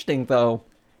 interesting though,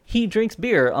 he drinks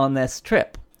beer on this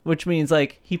trip, which means,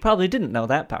 like, he probably didn't know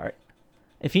that part.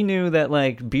 If he knew that,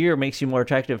 like, beer makes you more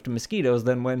attractive to mosquitoes,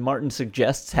 then when Martin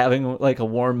suggests having, like, a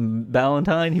warm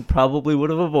Valentine, he probably would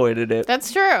have avoided it.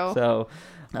 That's true. So,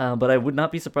 but I would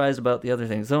not be surprised about the other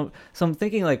things. So I'm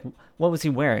thinking, like, what was he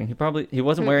wearing? He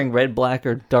wasn't wearing red, black,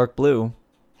 or dark blue.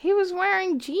 He was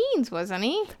wearing jeans, wasn't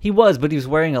he? He was, but he was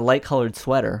wearing a light-colored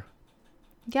sweater.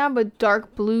 Yeah, but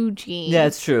dark blue jeans. Yeah,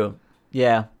 it's true.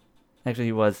 Yeah. Actually,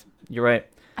 he was. You're right.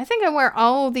 I think I wear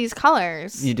all of these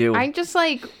colors. You do. I'm just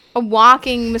like a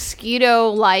walking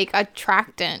mosquito-like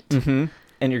attractant. Mm-hmm.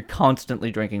 And you're constantly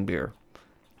drinking beer.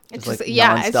 It's Just, just, like,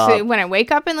 yeah, it's nonstop. when I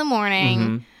wake up in the morning,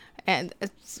 Mm-hmm. and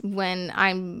it's when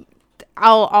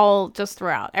I'll just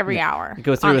throughout every hour. You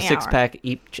go through on a the 6-pack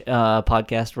each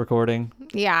podcast recording. hour.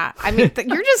 Yeah, I mean,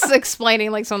 you're just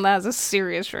explaining like someone that has a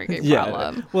serious drinking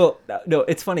problem. Well, no,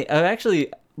 it's funny. I've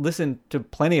actually listened to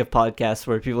plenty of podcasts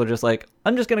where people are just like,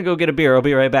 I'm just going to go get a beer. I'll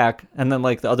be right back. And then,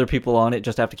 like, the other people on it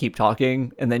just have to keep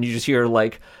talking. And then you just hear,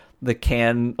 like, the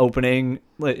can opening.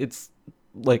 It's,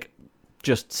 like,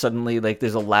 just suddenly, like,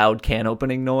 there's a loud can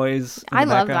opening noise. I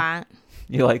love that.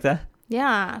 You like that?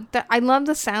 Yeah, I love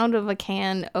the sound of a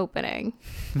can opening.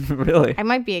 Really? I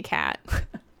might be a cat.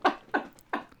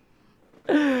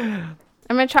 I'm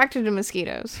attracted to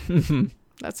mosquitoes.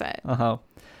 That's it. Uh-huh.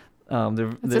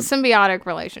 It's a symbiotic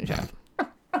relationship.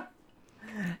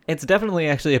 It's definitely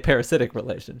actually a parasitic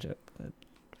relationship.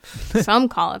 Some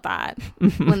call it that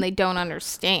when they don't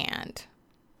understand.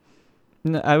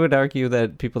 No, I would argue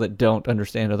that people that don't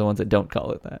understand are the ones that don't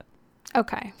call it that.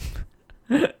 Okay.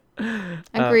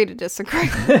 Agree to disagree.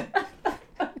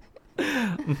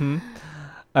 Mm-hmm.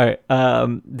 All right.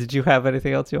 Did you have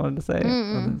anything else you wanted to say?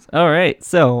 All right.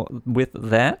 So with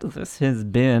that, this has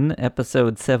been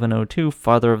episode 702,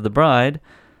 Father of the Bride.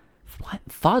 What?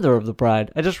 Father of the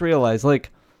Bride? I just realized,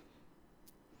 like,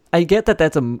 I get that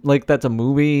that's a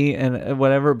movie and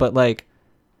whatever, but, like,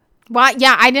 Why?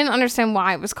 Yeah, I didn't understand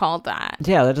why it was called that.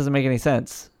 yeah, that doesn't make any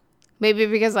sense. Maybe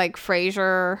because like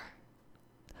Frasier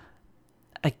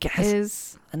I guess.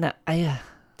 is No,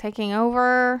 taking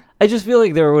over. I just feel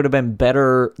like there are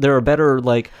better,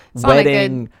 like, It's not a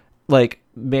wedding, like,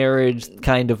 marriage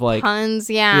kind of, like, Puns.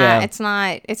 Yeah. Yeah, it's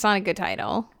not a good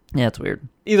title. yeah, it's weird.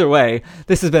 Either way,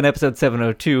 this has been episode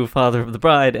 702, Father of the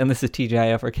Bride, and this is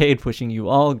TGIF Arcade wishing you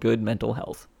all good mental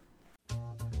health.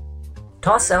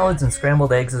 Tossed Salads and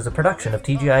Scrambled Eggs is a production of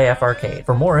TGIF Arcade.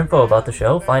 For more info about the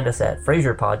show, find us at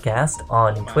Frasier Podcast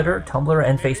on Twitter, Tumblr,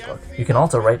 and Facebook. You can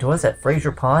also write to us at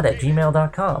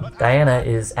FrasierPod@gmail.com. Diana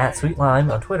is at Sweet Lime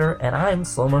on Twitter, and I'm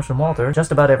Slow Motion Walter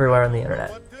just about everywhere on the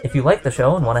internet. If you like the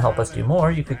show and want to help us do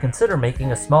more, you could consider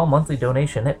making a small monthly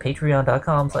donation at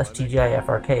patreon.com/TGIF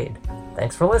Arcade.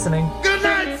 Thanks for listening. Good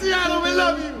night!